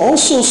I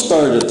also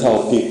started to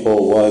tell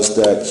people was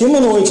that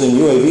humanoids and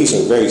UAVs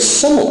are very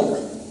similar.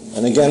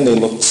 And again, they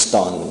looked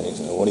stunned. They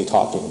said, what are you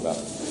talking about?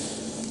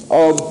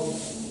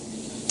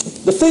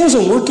 The things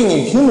in working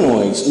in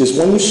humanoids is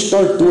when you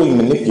start doing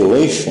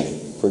manipulation,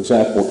 for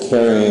example,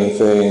 carrying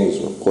things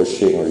or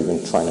pushing or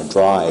even trying to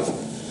drive,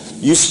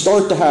 you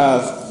start to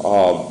have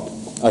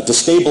a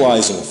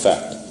destabilizing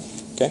effect.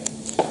 Okay?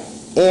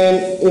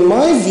 And in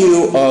my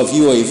view of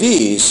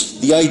UAVs,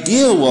 the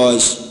idea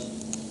was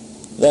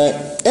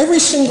that every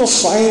single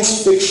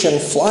science fiction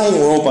flying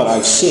robot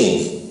I've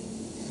seen,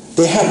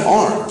 they have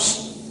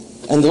arms,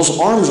 and those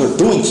arms are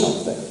doing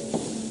something.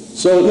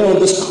 So,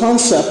 this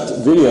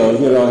concept video,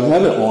 I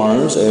have it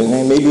arms,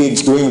 and maybe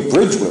it's doing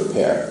bridge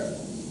repair,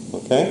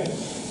 okay?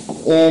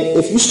 And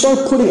if you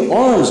start putting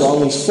arms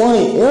on these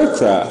flying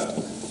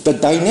aircraft, the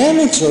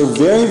dynamics are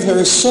very,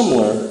 very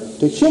similar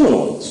to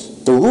humanoids.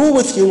 The rule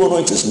with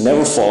humanoids is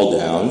never fall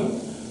down.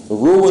 The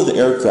rule with the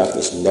aircraft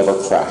is never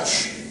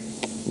crash.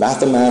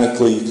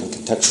 Mathematically, you can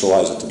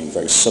contextualize it to be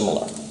very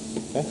similar.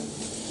 Okay?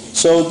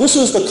 So this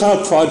is the kind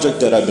of project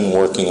that I've been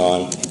working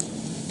on.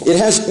 It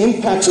has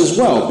impacts as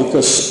well,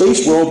 because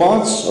space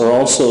robots are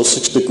also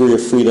 6 degrees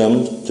of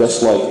freedom,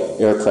 just like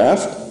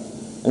aircraft.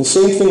 And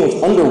same thing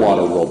with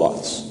underwater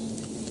robots.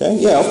 Okay?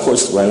 Yeah, of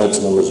course, the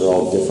Reynolds numbers are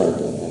all different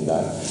and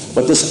that.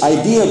 But this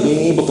idea of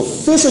being able to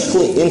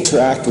physically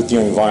interact with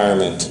your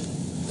environment,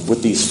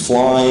 with these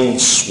flying,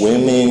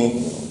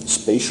 swimming,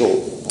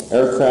 spatial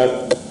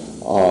aircraft,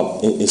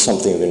 is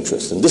something of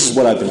interest. And this is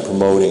what I've been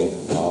promoting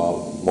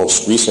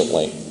most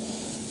recently.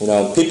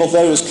 People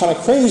thought it was kind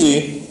of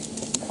crazy,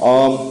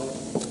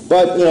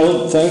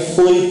 but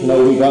thankfully,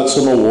 we got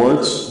some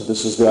awards.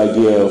 This is the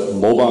idea of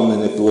mobile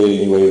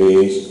manipulated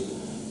UAVs.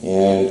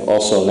 And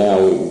also now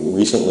we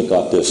recently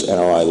got this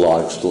NRI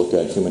large to look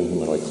at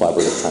human-humanoid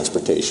collaborative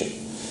transportation.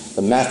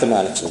 The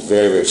mathematics are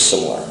very, very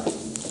similar.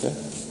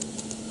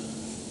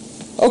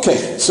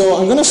 Okay, so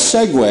I'm going to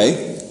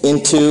segue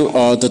into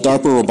the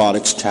DARPA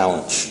Robotics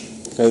Challenge.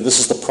 Okay, this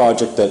is the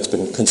project that's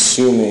been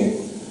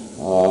consuming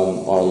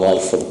our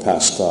life for the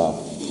past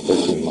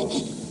 13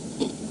 months.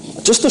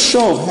 Just a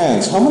show of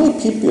hands, how many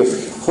people have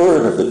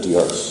heard of the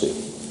DRC?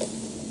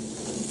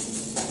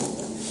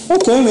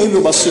 Okay, maybe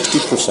about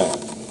 60%.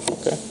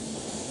 Okay,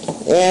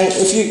 and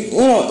if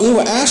you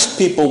ask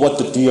people what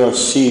the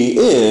DRC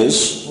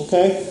is,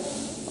 okay,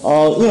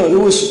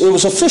 it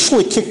was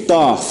officially kicked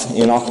off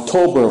in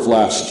October of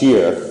last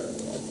year,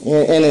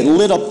 and it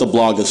lit up the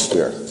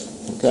blogosphere.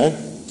 Okay,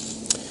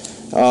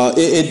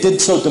 it did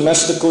so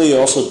domestically. It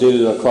also did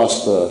it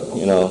across the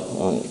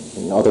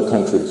in other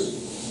countries.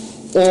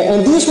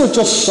 And these were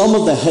just some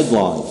of the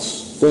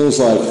headlines. Things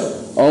like,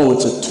 oh,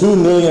 it's a $2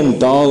 million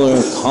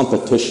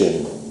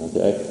competition.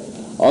 Okay.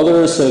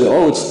 Others said,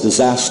 oh, it's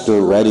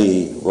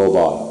disaster-ready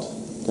robot.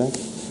 Okay?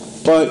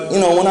 But,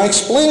 when I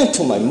explain it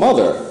to my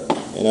mother,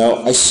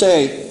 I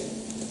say,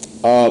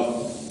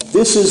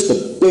 this is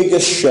the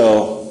biggest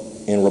show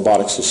in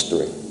robotics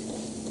history,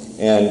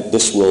 and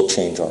this will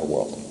change our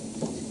world.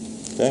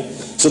 Okay?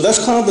 So that's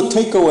kind of the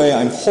takeaway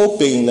I'm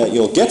hoping that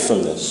you'll get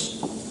from this,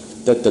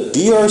 that the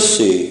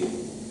DRC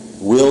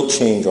will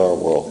change our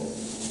world.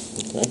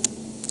 Okay?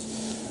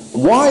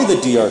 Why the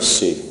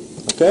DRC?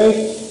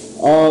 Okay?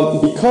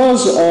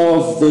 Because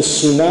of the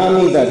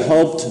tsunami that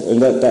helped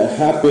and that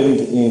happened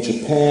in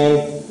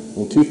Japan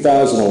in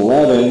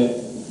 2011,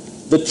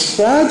 the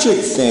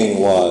tragic thing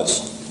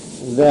was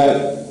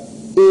that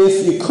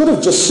if you could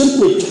have just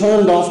simply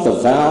turned off the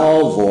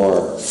valve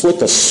or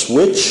flick a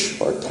switch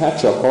or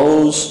attach a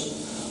hose,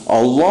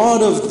 a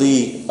lot of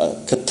the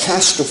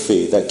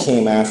catastrophe that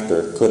came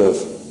after could have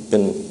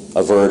been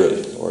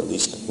averted, or at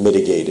least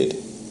mitigated.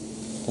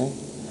 Okay?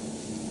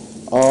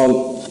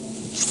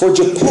 For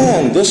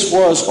Japan, this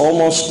was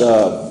almost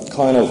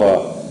kind of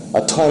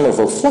a time of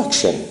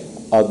reflection.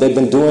 They've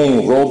been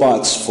doing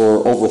robots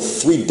for over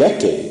 3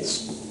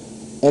 decades,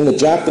 and the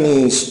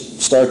Japanese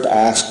start to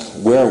ask,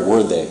 where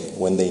were they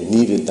when they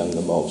needed them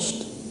the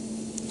most?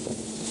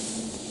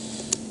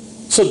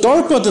 So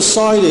DARPA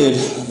decided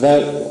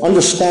that,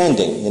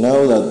 understanding,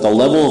 the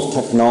level of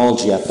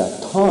technology at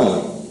that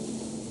time,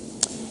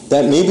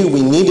 that maybe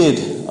we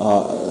needed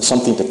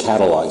something to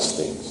catalyze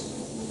things.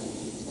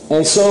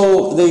 And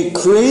so they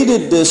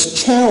created this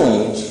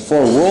challenge for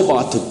a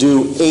robot to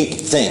do 8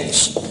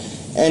 things.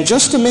 And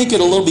just to make it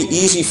a little bit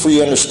easy for you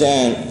to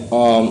understand,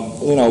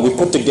 we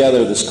put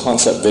together this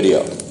concept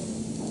video.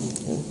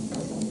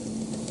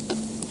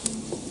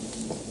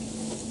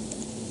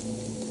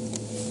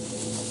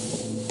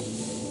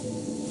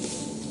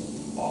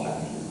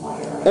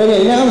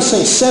 Okay, now I'm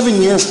saying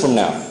 7 years from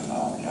now,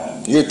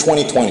 year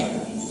 2020.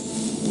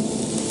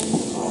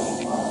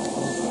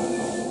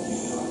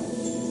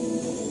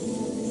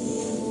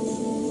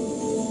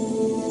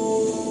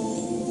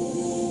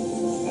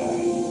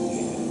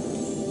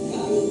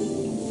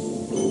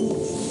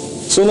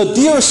 So in the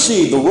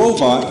DRC, the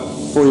robot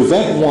for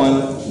Event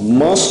 1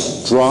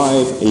 must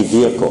drive a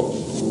vehicle,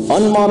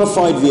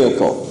 unmodified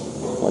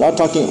vehicle. We're not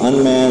talking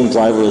unmanned,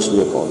 driverless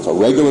vehicle. It's a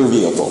regular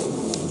vehicle.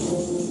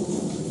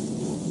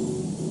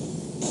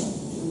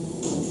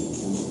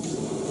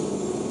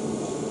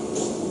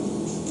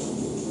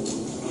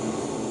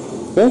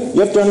 Okay?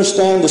 You have to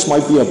understand this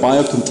might be a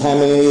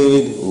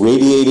biocontaminated,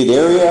 radiated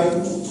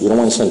area. You don't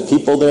want to send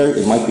people there.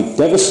 It might be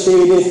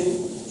devastated,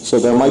 so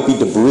there might be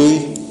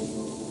debris.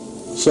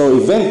 So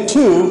Event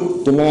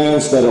 2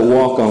 demands that it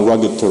walk on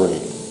rugged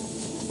terrain.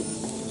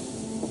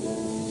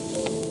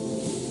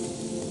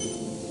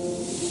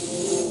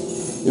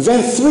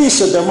 Event 3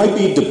 said there might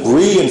be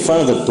debris in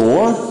front of the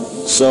door,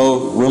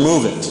 so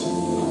remove it.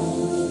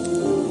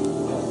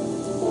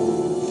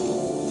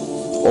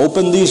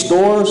 Open these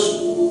doors.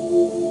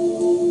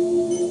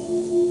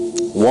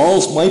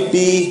 Walls might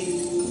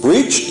be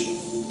breached.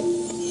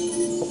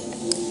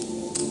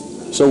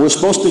 So we're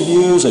supposed to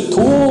use a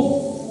tool,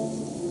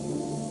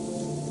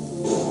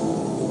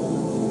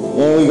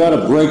 and we got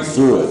to break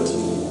through it.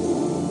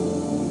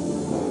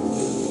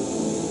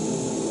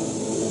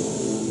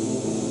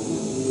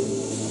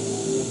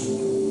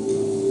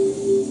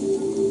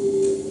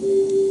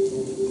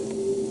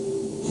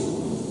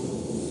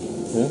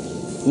 Okay.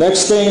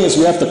 Next thing is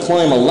we have to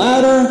climb a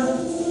ladder.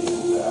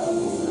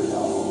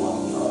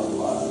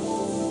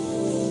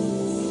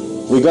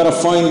 We got to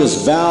find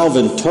this valve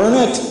and turn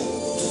it.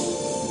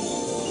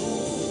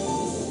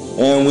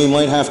 And we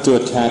might have to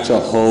attach a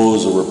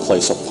hose or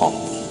replace a pump.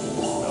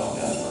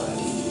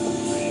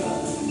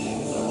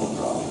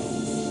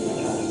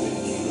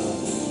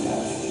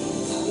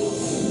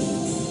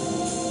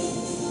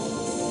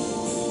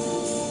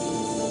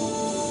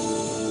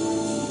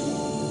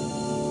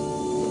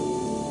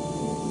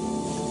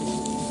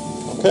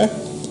 Okay?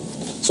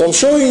 So I'm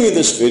showing you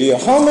this video.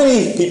 How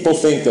many people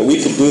think that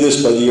we could do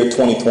this by the year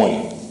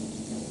 2020?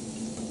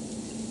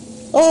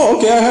 Oh,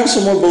 okay, I have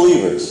some more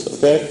believers,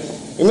 okay?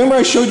 Remember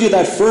I showed you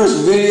that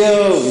first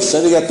video, we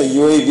setting up the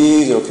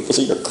UAVs, or people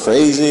say you're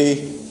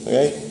crazy,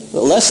 okay?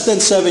 Less than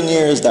 7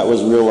 years that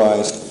was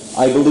realized.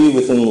 I believe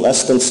within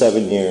less than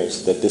 7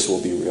 years that this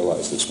will be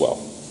realized as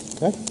well,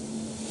 okay?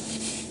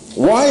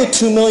 Why a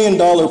 $2 million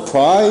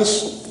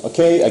prize?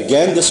 Okay,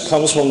 again, this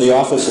comes from the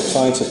Office of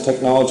Science and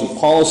Technology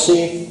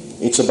Policy.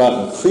 It's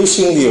about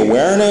increasing the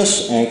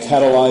awareness and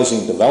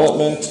catalyzing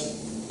development,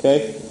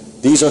 okay?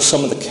 These are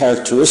some of the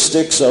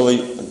characteristics of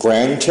a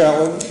grand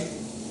challenge.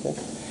 Okay?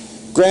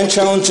 Grand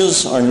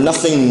challenges are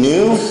nothing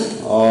new.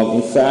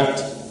 In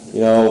fact,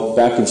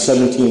 back in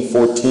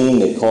 1714,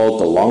 they called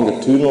it the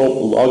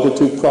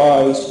Longitude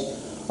Prize.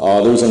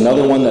 There was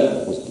another one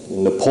that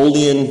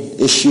Napoleon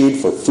issued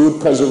for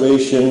food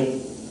preservation,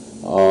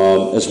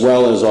 as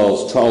well as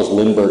Charles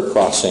Lindbergh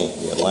crossing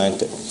the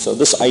Atlantic. So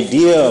this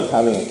idea of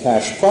having a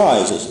cash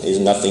prize is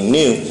nothing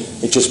new.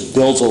 It just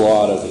builds a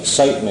lot of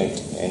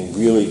excitement and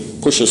really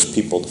pushes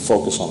people to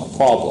focus on the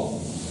problem.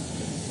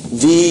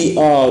 The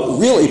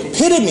real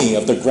epitome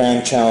of the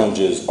grand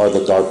challenges are the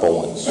DARPA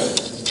ones.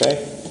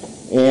 Okay?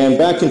 And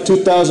back in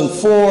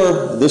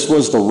 2004, this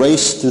was the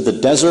race through the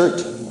desert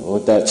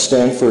that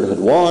Stanford had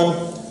won.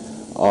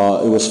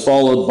 It was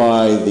followed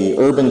by the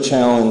urban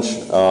challenge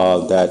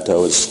that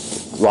was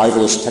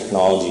driverless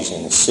technologies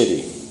in the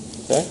city.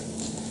 Okay?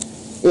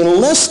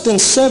 In less than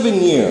 7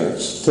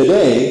 years,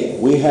 today,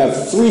 we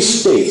have 3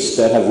 states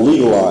that have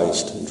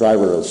legalized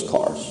driverless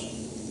cars.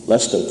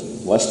 Less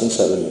than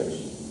 7 years.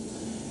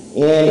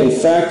 And in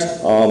fact,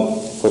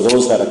 for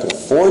those that can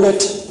afford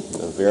it,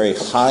 the very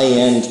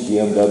high-end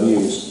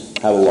BMWs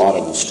have a lot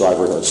of these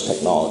driverless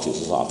technologies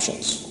as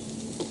options.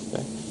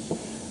 Okay?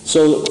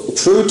 So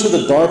true to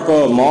the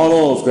DARPA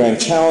model of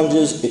grand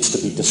challenges, it's to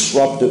be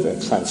disruptive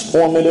and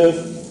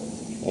transformative,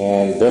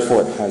 and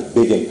therefore it has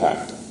big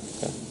impact.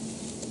 Okay?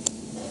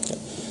 Okay.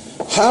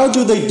 How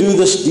do they do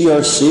this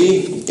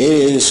DRC? It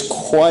is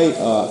quite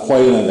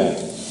an event.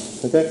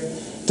 Okay?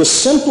 To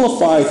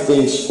simplify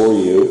things for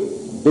you,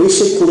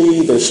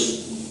 basically there's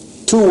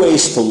two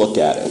ways to look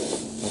at it.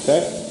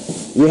 Okay?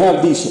 You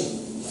have these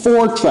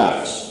 4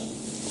 tracks.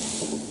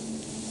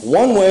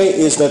 One way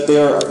is that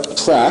there are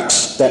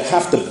tracks that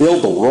have to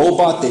build a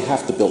robot, they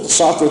have to build the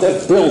software, they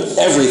have to build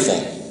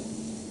everything.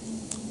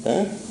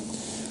 Okay?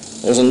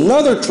 There's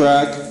another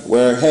track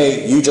where,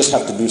 hey, you just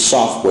have to do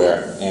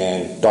software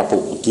and DARPA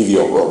will give you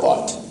a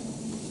robot.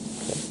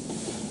 Okay.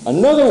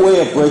 Another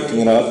way of breaking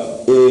it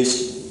up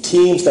is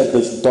teams that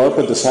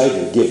DARPA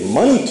decided to give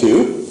money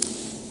to,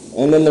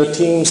 and then there are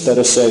teams that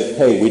have said,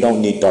 hey, we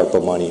don't need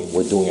DARPA money,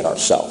 we're doing it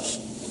ourselves.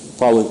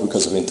 Probably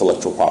because of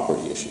intellectual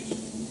property issues.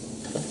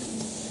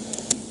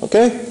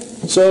 Okay,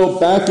 so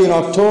back in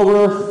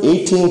October,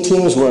 18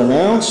 teams were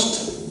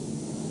announced.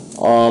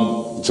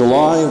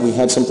 July, we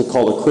had something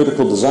called a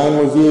critical design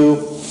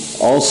review.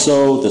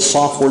 Also, the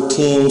software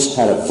teams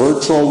had a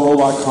virtual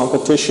robot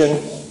competition.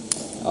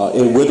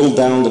 It whittled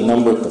down the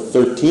number to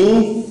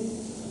 13.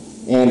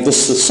 And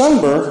this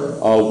December,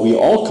 we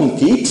all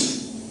compete,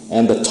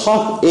 and the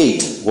top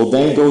 8 will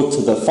then go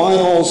to the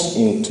finals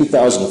in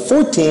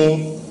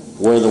 2014,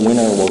 where the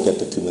winner will get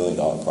the $2 million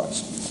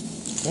prize.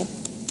 Okay.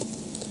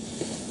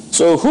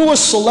 So who was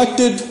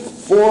selected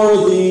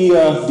for the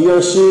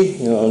DRC?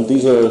 You know,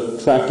 these are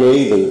track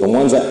A, the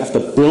ones that have to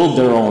build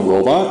their own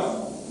robot.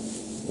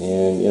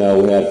 And you know,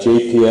 we have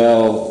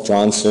JPL,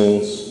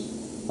 Johnson's,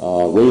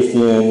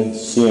 Raytheon,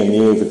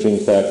 CMU,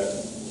 Virginia Tech,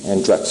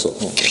 and Drexel.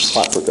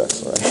 Hot for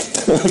Drexel, right?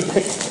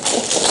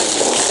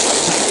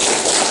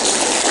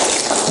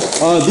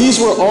 These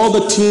were all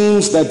the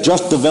teams that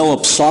just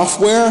developed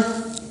software,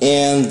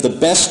 and the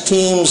best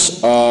teams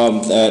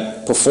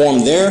that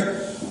performed there,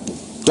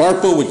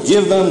 DARPA would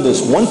give them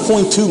this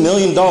 $1.2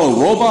 million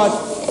robot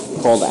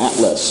called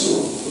Atlas.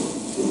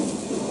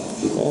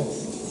 Okay.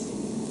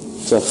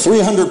 It's a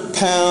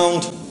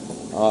 300-pound,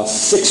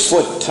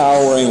 6-foot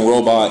towering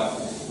robot.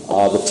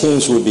 The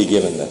teams would be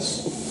given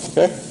this.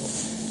 Okay.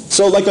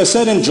 So like I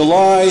said, in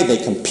July, they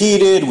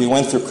competed. We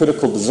went through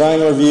critical design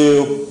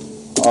review.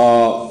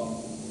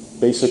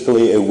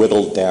 Basically, it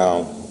whittled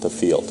down the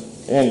field.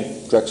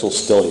 And Drexel's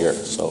still here,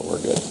 so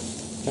we're good.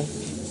 Okay.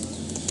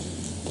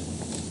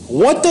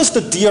 What does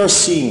the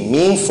DRC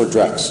mean for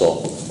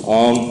Drexel?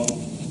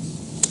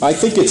 I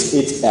think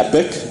it's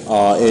epic.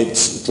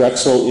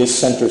 Drexel is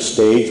center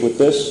stage with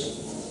this.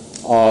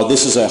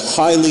 This is a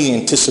highly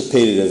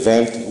anticipated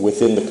event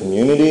within the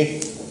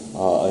community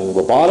in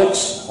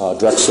robotics.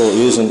 Drexel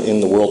is in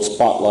the world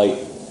spotlight.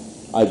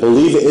 I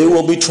believe it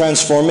will be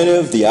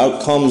transformative. The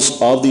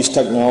outcomes of these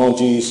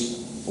technologies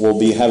will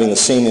be having the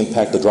same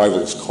impact the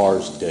driverless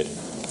cars did.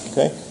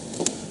 Okay?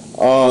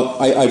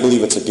 I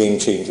believe it's a game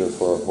changer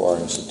for our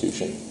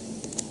institution.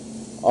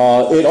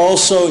 It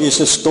also is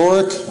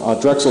historic.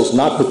 Drexel's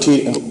not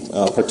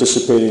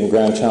participated in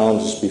grand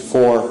challenges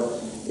before.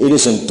 It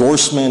is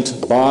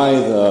endorsement by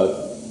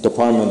the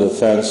Department of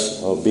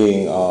Defense of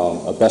being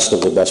a best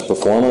of the best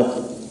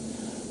performer.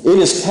 It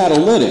is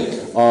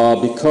catalytic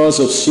because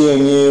of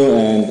CMU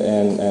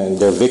and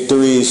their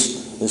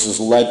victories. This has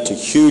led to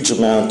huge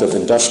amount of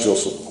industrial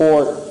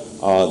support,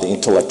 the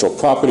intellectual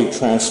property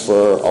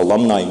transfer,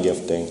 alumni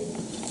gifting.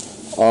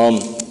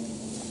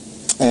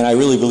 And I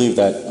really believe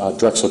that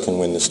Drexel can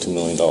win this $2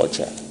 million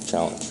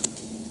challenge.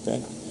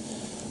 Okay?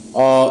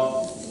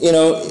 You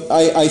know,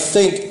 I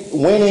think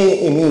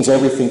winning, it means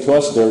everything to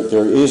us.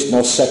 There is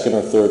no second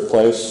or third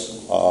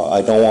place.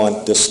 I don't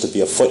want this to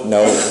be a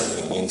footnote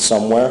in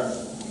somewhere.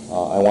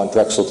 I want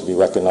Drexel to be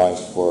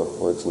recognized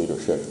for its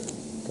leadership.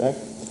 Okay?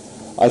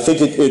 I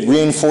think it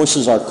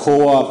reinforces our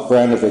co-op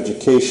brand of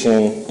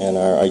education and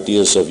our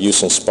ideas of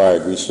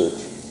use-inspired research.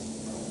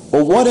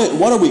 But what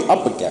are we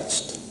up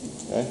against?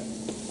 Okay?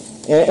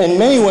 In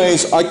many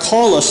ways, I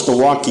call us the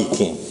Rocky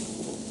team.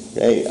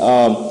 Okay?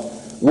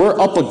 We're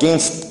up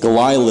against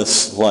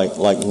Goliaths like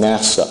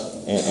NASA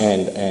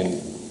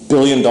and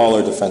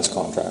billion-dollar defense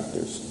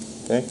contractors.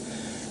 Okay?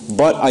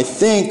 But I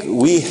think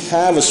we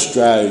have a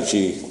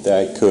strategy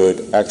that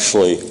could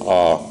actually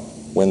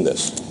win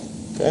this.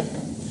 Okay?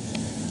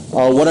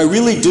 What I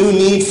really do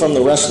need from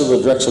the rest of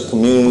the Drexel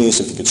community is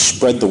if you could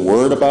spread the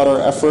word about our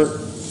effort.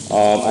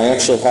 I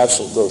actually have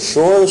some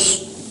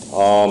brochures,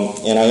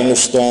 and I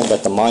understand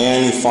that the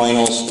Miami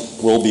finals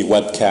will be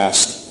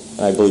webcast,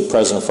 and I believe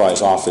President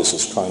Fry's office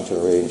is trying to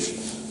arrange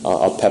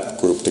a PEP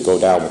group to go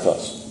down with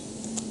us.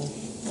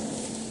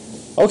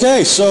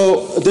 Okay,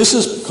 so this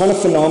is kind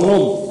of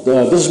phenomenal.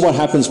 This is what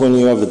happens when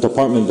you have the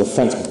Department of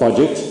Defense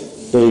budget.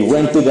 They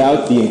rented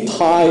out the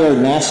entire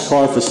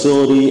NASCAR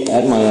facility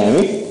at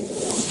Miami.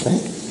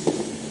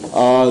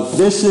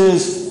 This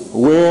is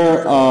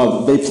where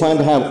they plan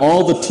to have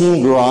all the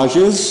team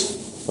garages.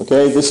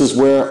 Okay, this is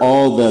where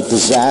all the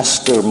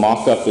disaster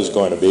mock-up is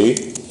going to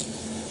be.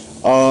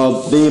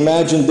 They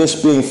imagine this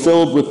being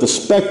filled with the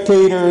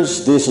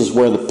spectators. This is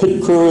where the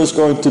pit crew is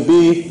going to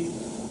be.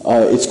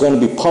 It's going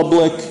to be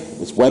public.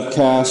 It's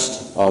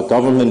webcast.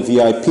 Government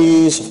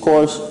VIPs, of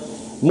course.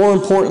 More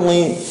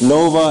importantly,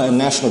 Nova and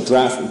National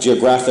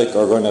Geographic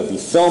are going to be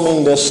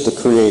filming this to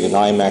create an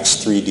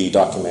IMAX 3D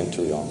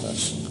documentary on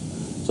this.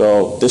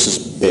 So this is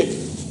big,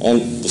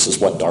 and this is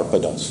what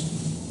DARPA does.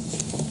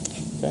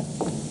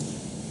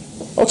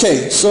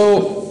 Okay,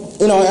 so,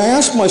 you know, I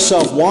asked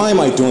myself, why am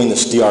I doing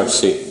this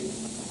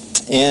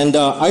DRC? And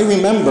I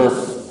remember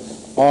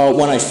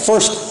when I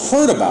first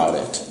heard about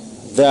it,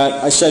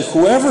 that I said,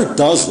 whoever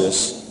does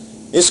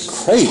this is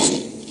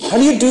crazy. How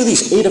do you do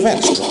these 8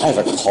 events? Drive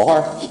a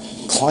car?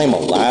 Climb a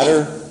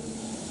ladder?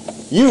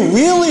 You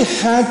really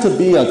had to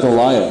be a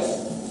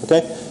Goliath,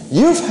 okay?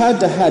 You've had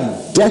to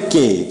have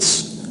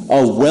decades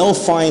of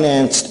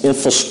well-financed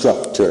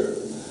infrastructure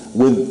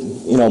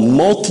with, you know,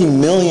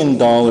 multi-million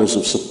dollars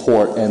of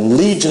support and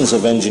legions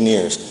of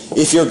engineers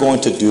if you're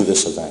going to do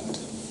this event.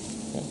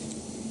 Okay?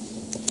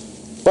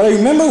 But I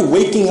remember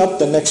waking up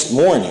the next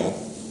morning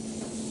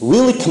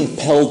really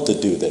compelled to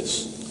do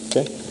this.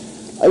 Okay?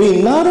 I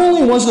mean, not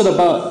only was it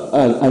about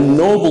a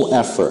noble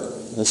effort,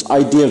 this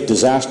idea of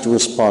disaster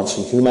response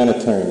and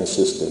humanitarian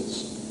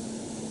assistance,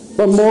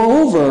 but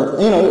moreover,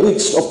 you know,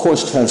 it's of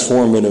course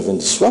transformative and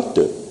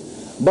disruptive.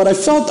 But I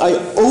felt I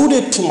owed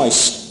it to my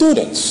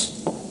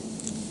students,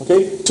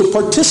 okay, to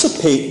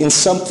participate in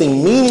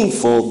something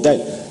meaningful that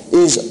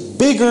is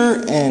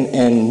bigger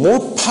and more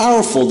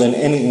powerful than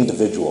any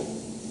individual.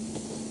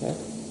 Okay?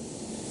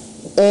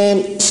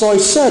 And so I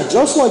said,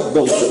 just like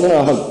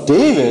how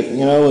David,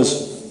 you know,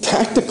 is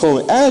tactical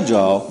and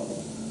agile,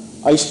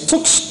 I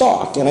took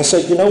stock and I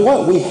said, you know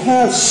what, we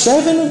have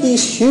 7 of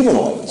these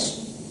humanoids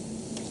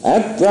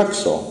at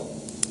Drexel.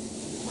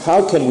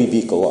 How can we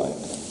be Goliath?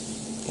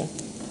 Okay.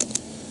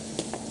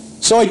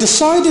 So I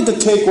decided to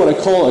take what I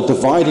call a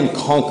divide and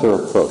conquer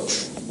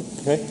approach.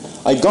 Okay.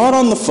 I got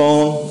on the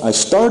phone, I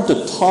started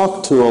to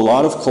talk to a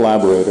lot of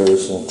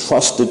collaborators and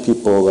trusted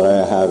people that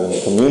I have in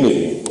the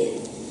community.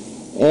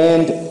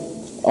 And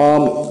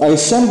I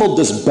assembled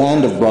this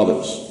band of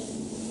brothers.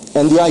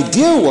 And the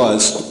idea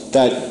was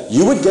that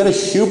you would get a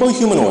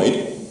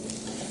humanoid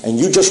and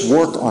you just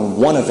work on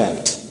one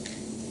event.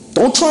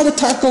 Don't try to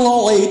tackle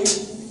all 8.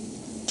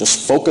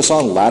 Just focus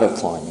on ladder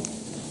climbing.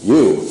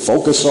 You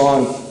focus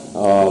on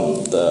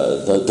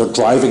the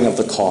driving of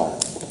the car.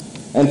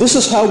 And this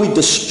is how we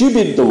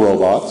distributed the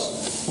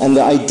robots. And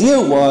the idea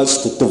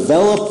was to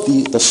develop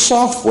the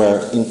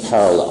software in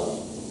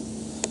parallel.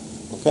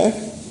 Okay?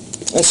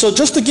 And so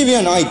just to give you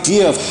an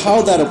idea of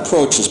how that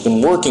approach has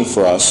been working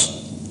for us,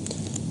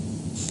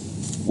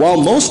 while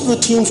most of the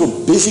teams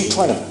were busy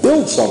trying to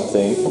build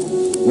something,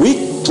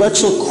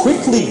 Drexel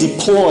quickly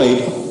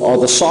deployed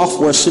the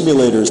software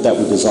simulators that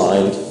we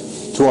designed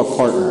to our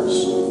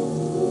partners.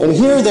 And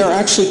here they're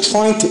actually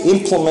trying to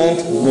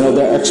implement, you know,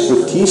 their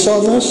expertise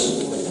on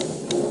this.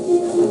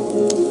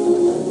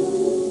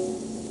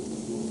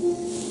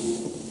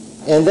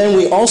 And then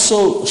we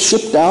also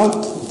shipped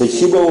out the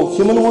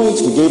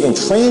humanoids. We gave them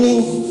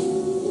training.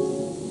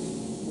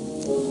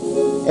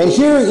 And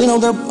here, you know,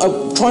 they're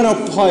trying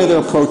to apply their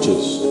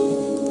approaches.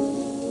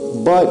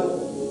 But,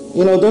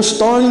 you know, they're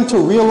starting to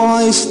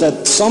realize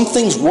that some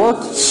things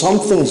work, some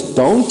things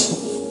don't.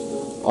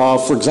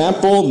 For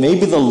example,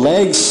 maybe the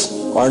legs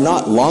are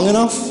not long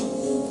enough.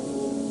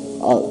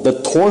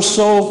 The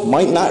torso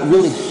might not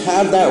really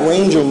have that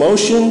range of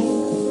motion.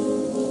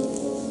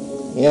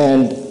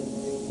 And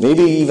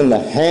maybe even the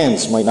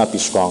hands might not be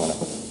strong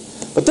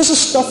enough. But this is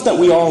stuff that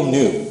we all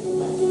knew.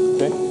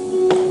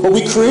 But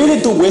we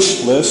created the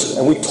wish list,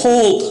 and we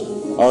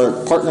told our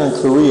partner in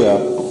Korea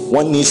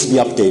what needs to be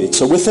updated.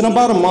 So within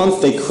about a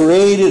month, they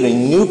created a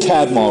new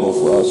CAD model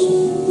for us.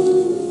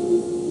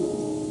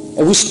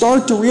 And we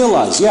started to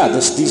realize, yeah,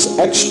 these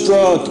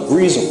extra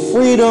degrees of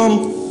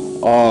freedom,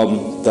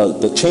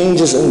 the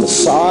changes in the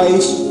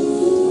size,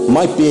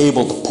 might be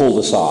able to pull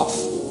this off.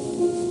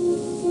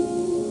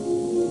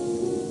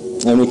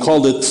 And we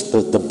called it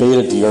the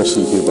Beta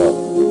DRC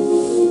Hubo.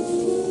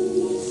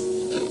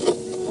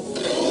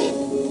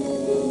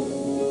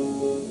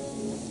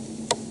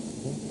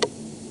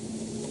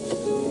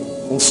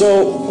 And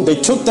so they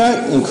took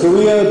that in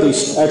Korea, they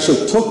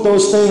actually took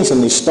those things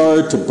and they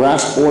started to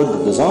brass board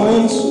the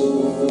designs.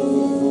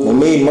 They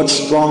made much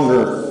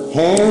stronger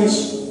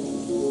hands.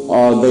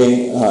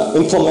 They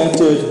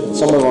implemented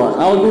some of our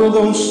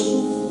algorithms.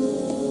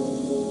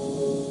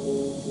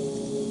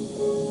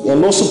 And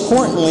most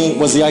importantly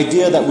was the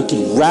idea that we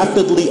could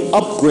rapidly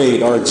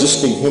upgrade our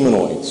existing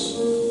humanoids.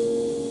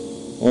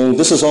 And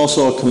this is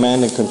also a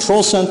command and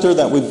control center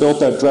that we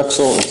built at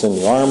Drexel. It's in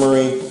the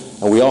Armory.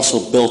 And we also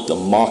built a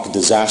mock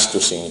disaster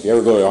scene. If you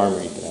ever go to the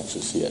Armory, you can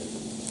actually see it.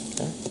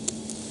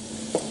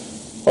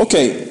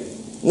 Okay.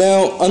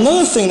 Now,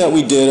 another thing that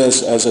we did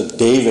as a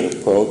David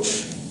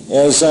approach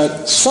is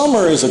that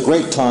summer is a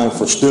great time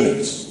for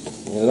students.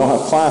 They don't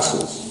have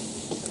classes.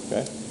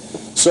 Okay?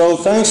 So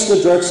thanks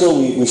to Drexel,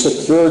 we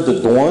secured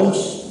the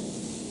dorms.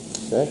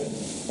 Okay?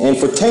 And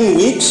for 10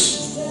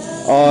 weeks,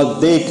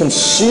 they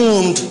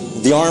consumed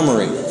the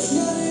Armory.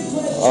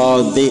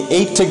 They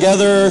ate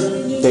together.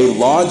 They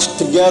lodged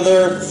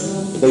together,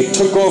 they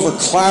took over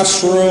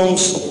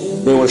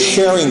classrooms, they were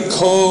sharing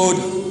code,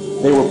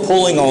 They were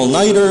pulling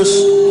all-nighters.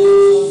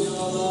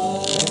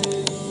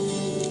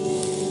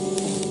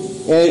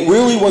 And it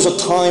really was a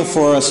time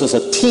for us as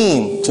a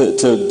team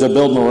to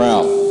build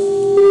morale.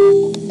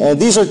 And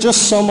these are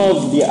just some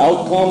of the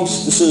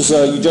outcomes. This is,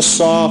 you just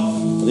saw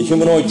the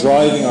humanoid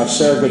driving our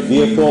surrogate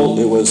vehicle.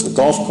 It was the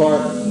golf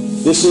cart.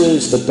 This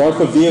is the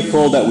DARPA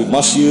vehicle that we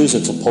must use.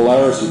 It's a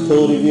Polaris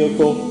utility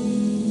vehicle.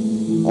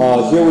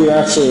 Here we are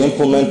actually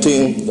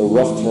implementing the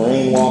rough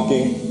terrain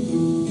walking.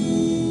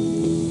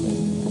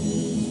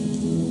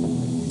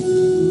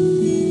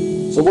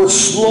 So we're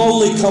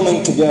slowly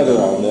coming together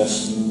on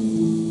this.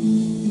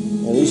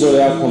 And these are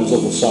the outcomes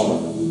of the summer.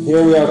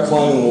 Here we are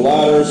climbing the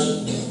ladders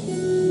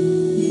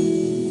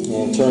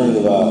and turning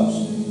the valves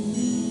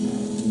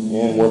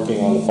and working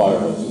on the fire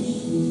hoses.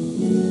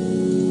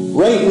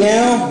 Right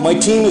now, my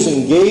team is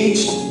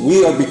engaged.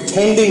 We are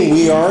pretending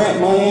we are at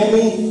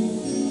Miami.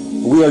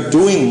 We are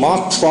doing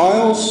mock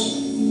trials.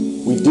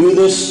 We do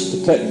this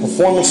to get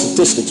performance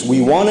statistics.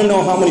 We want to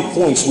know how many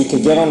points we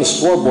can get on the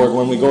scoreboard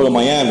when we go to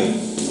Miami.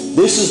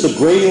 This is the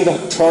grading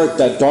chart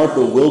that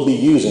DARPA will be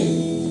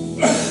using.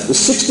 The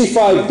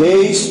 65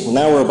 days, well,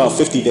 now we're about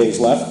 50 days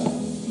left.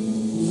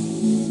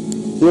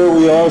 Here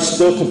we are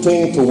still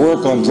continuing to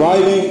work on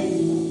driving.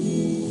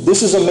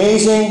 This is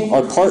amazing.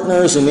 Our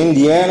partners in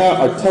Indiana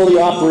are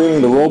teleoperating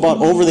the robot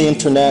over the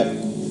internet,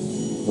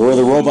 or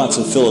the robots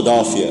in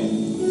Philadelphia.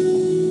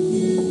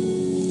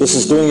 This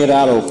is doing it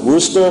out of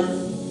Worcester.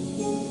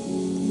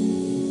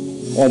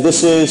 And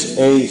this is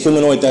a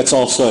humanoid that's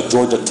also at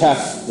Georgia Tech.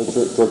 The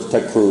Georgia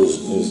Tech crew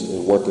is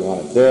working on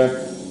it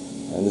there.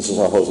 And this is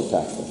our hose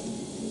attack thing.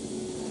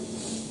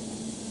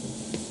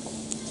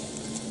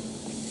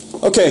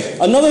 Okay,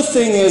 another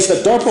thing is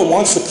that DARPA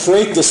wants to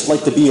create this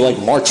to be like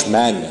March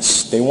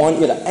Madness. They want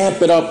you to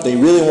amp it up. They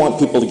really want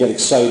people to get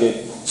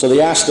excited. So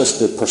they asked us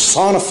to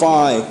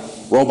personify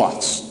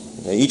robots.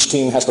 Okay, each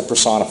team has to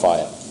personify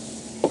it.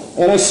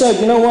 And I said,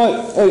 you know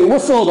what? Hey, we're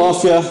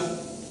Philadelphia,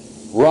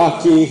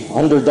 Rocky,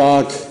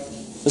 underdog.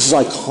 This is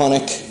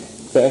iconic,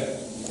 okay?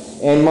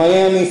 And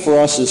Miami for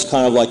us is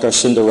kind of like our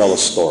Cinderella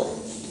story,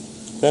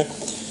 okay?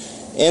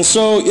 And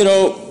so, you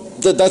know,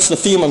 that's the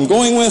theme I'm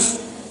going with.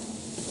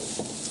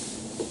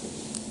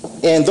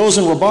 And those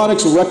in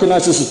robotics who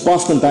recognize this as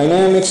Boston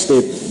Dynamics,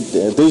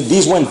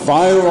 these went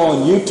viral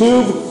on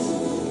YouTube.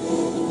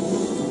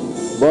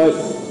 But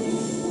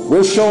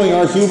we're showing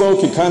our Hubo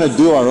can kind of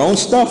do our own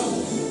stuff.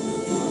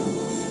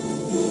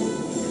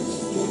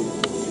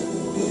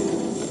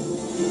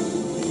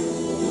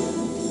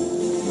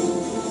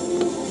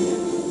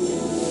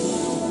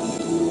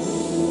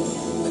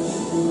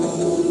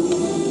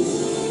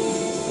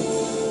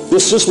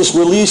 This just was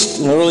released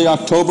in early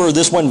October.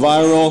 This went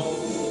viral.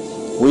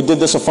 We did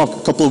this a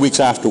couple of weeks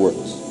afterwards.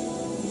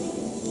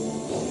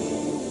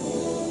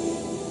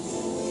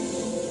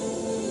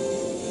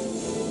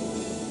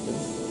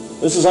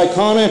 This is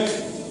iconic.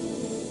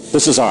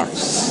 This is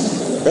ours.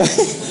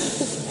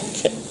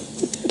 Okay.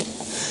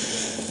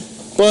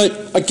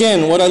 But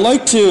again, what I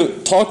like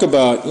to talk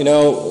about, you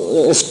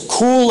know, as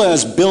cool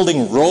as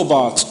building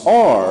robots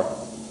are,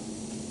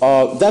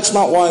 that's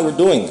not why we're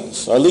doing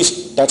this. Or at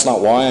least that's not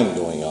why I'm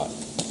doing it.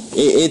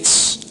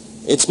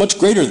 It's much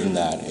greater than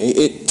that.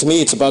 To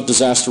me, it's about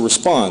disaster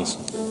response.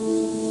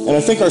 And I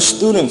think our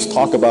students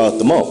talk about it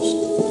the most.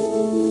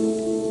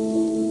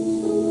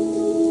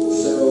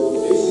 So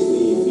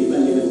basically, we've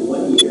been given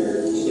 1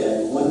 year to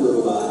get one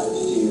robot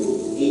to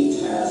do 8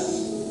 tasks,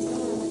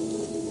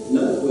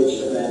 none of which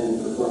have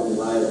been performed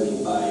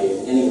reliably by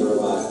any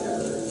robot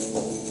ever.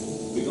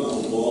 We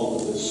got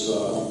involved with this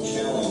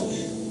challenge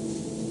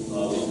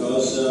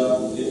because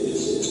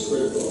it's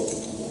critical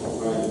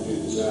trying to do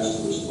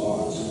disaster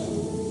response and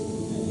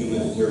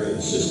humanitarian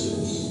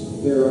assistance.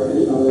 There are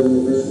any other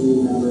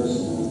university members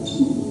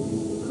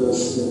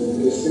across the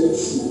United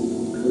States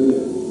and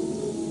Korea.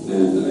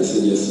 And I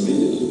said yes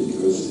immediately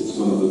because it's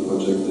one of the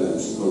projects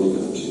that's probably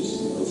going to choose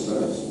both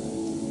sides.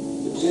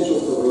 The potential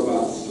for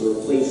robots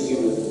to replace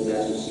humans in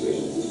disaster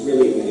situations is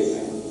really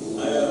amazing.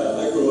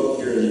 I grew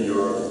up here in New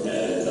York,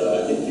 and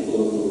I think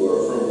people who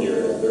are from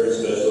here have very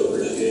special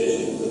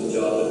appreciation for the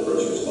job that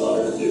first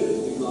responders do.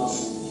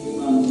 Because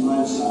human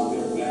lives are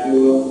very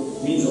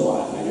valuable, means a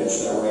lot, I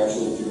guess, that we're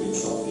actually doing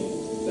something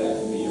that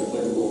can be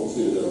applicable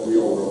to the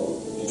real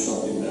world and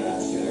something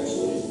that can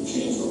actually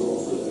change the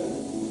world for the better.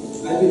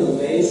 I've been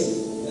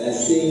amazed at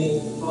seeing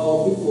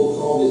how people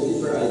come up with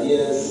different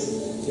ideas,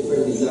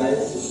 different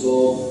designs to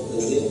solve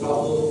the same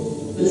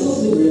problem. But it's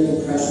also been really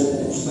impressive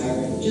and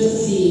inspiring just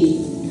to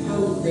see how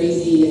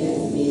crazy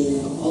and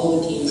amazing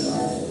all the teams are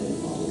that have been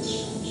involved in this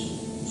challenge.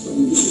 So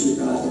in this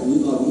regard, I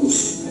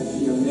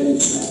feel very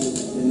excited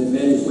and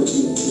very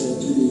fortunate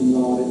to be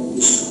involved in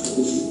this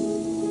competition.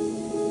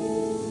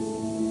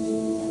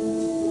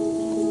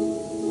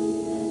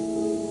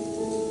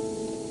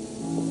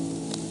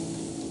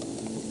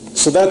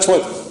 So that's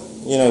what,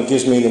 you know,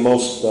 gives me the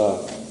most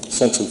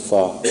sense of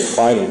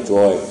pride and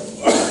joy.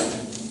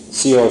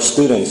 See our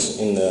students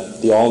in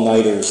the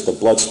all-nighters, the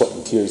blood, sweat,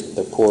 and tears that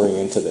they're pouring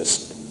into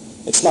this.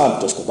 It's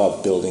not just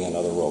about building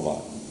another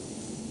robot.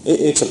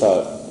 It's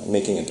about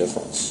making a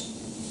difference.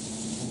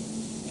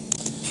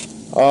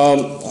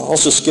 I'll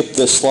also skip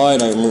this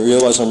slide. I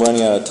realize I'm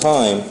running out of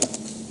time,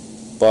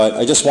 but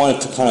I just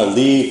wanted to kind of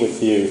leave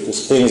with you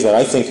just things that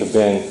I think have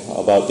been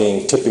about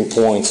being tipping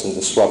points and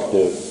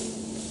disruptive.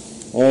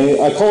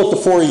 And I call it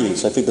the 4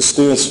 E's. I think the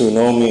students who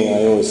know me,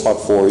 I always talk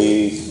 4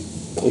 E's.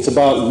 It's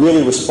about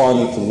really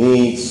responding to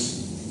needs,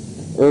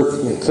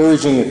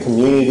 encouraging the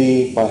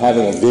community by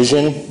having a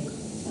vision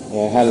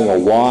and having a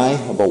why,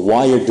 about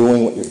why you're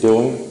doing what you're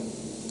doing,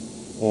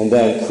 and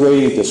then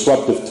creating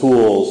disruptive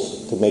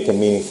tools to make a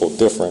meaningful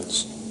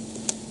difference.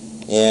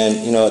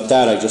 And at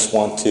that, I just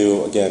want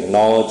to, again,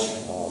 acknowledge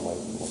my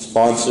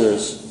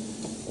sponsors.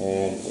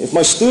 And if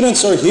my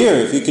students are here,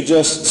 if you could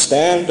just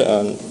stand,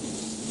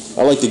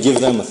 I'd like to give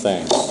them a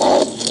thanks.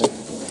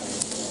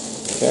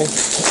 Okay?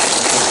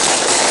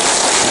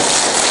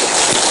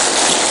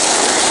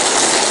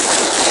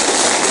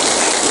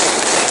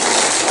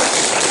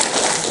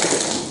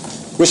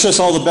 Wish us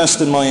all the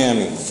best in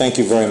Miami. Thank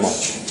you very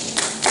much.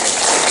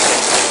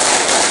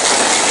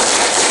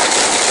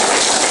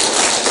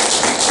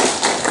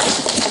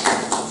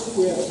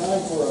 We have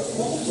time for a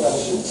couple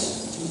questions.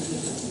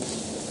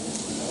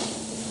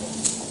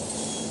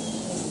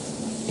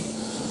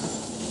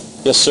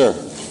 Yes, sir.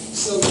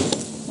 So,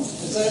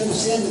 as I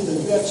understand it,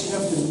 you actually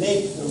have to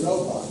make the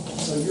robot.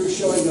 So you're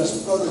showing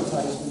us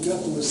prototypes, but you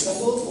have to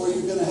assemble it, or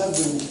you're going to have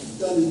them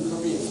done in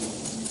Korea?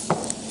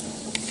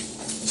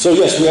 So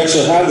yes, we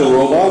actually have the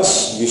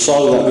robots. You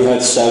saw that we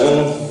had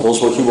 7.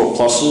 Those were Hero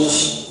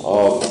Pluses.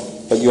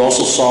 But you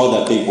also saw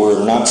that they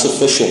were not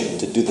sufficient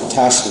to do the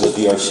task of the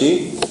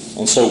DRC.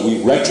 And so we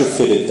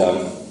retrofitted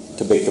them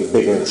to make them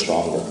bigger and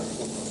stronger.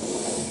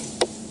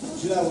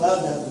 You're not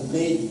allowed to have them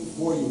made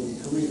for you in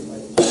Korea, right?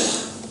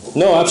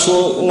 No,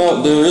 absolutely.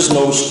 No, there is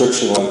no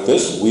restriction like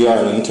this. We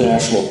are an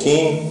international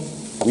team.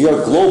 We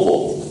are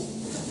global.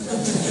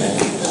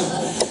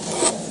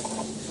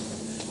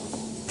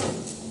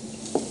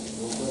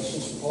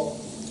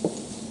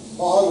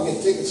 Paul, how do we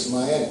get tickets to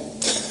Miami?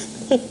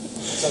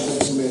 Sounds like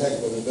it's going to be a heck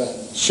of an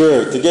event.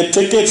 Sure. To get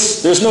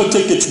tickets, there's no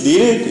tickets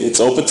needed. It's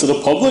open to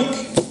the public.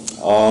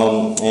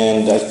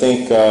 And I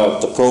think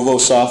the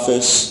Provost's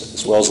office,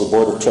 as well as the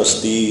Board of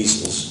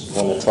Trustees, is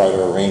going to try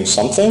to arrange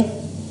something.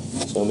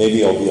 So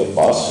maybe it'll be a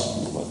bus.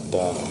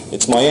 But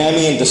it's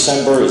Miami in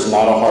December is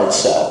not a hard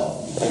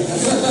sell. Okay.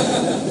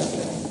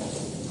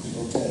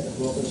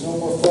 Well, if there's no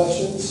more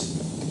questions,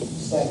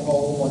 thank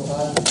Paul one more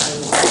time.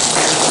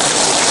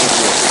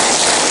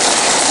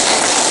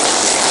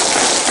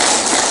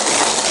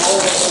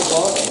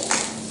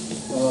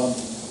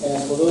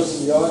 And for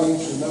those in the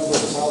audience, remember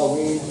it's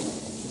Halloween,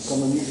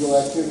 some unusual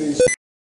activities.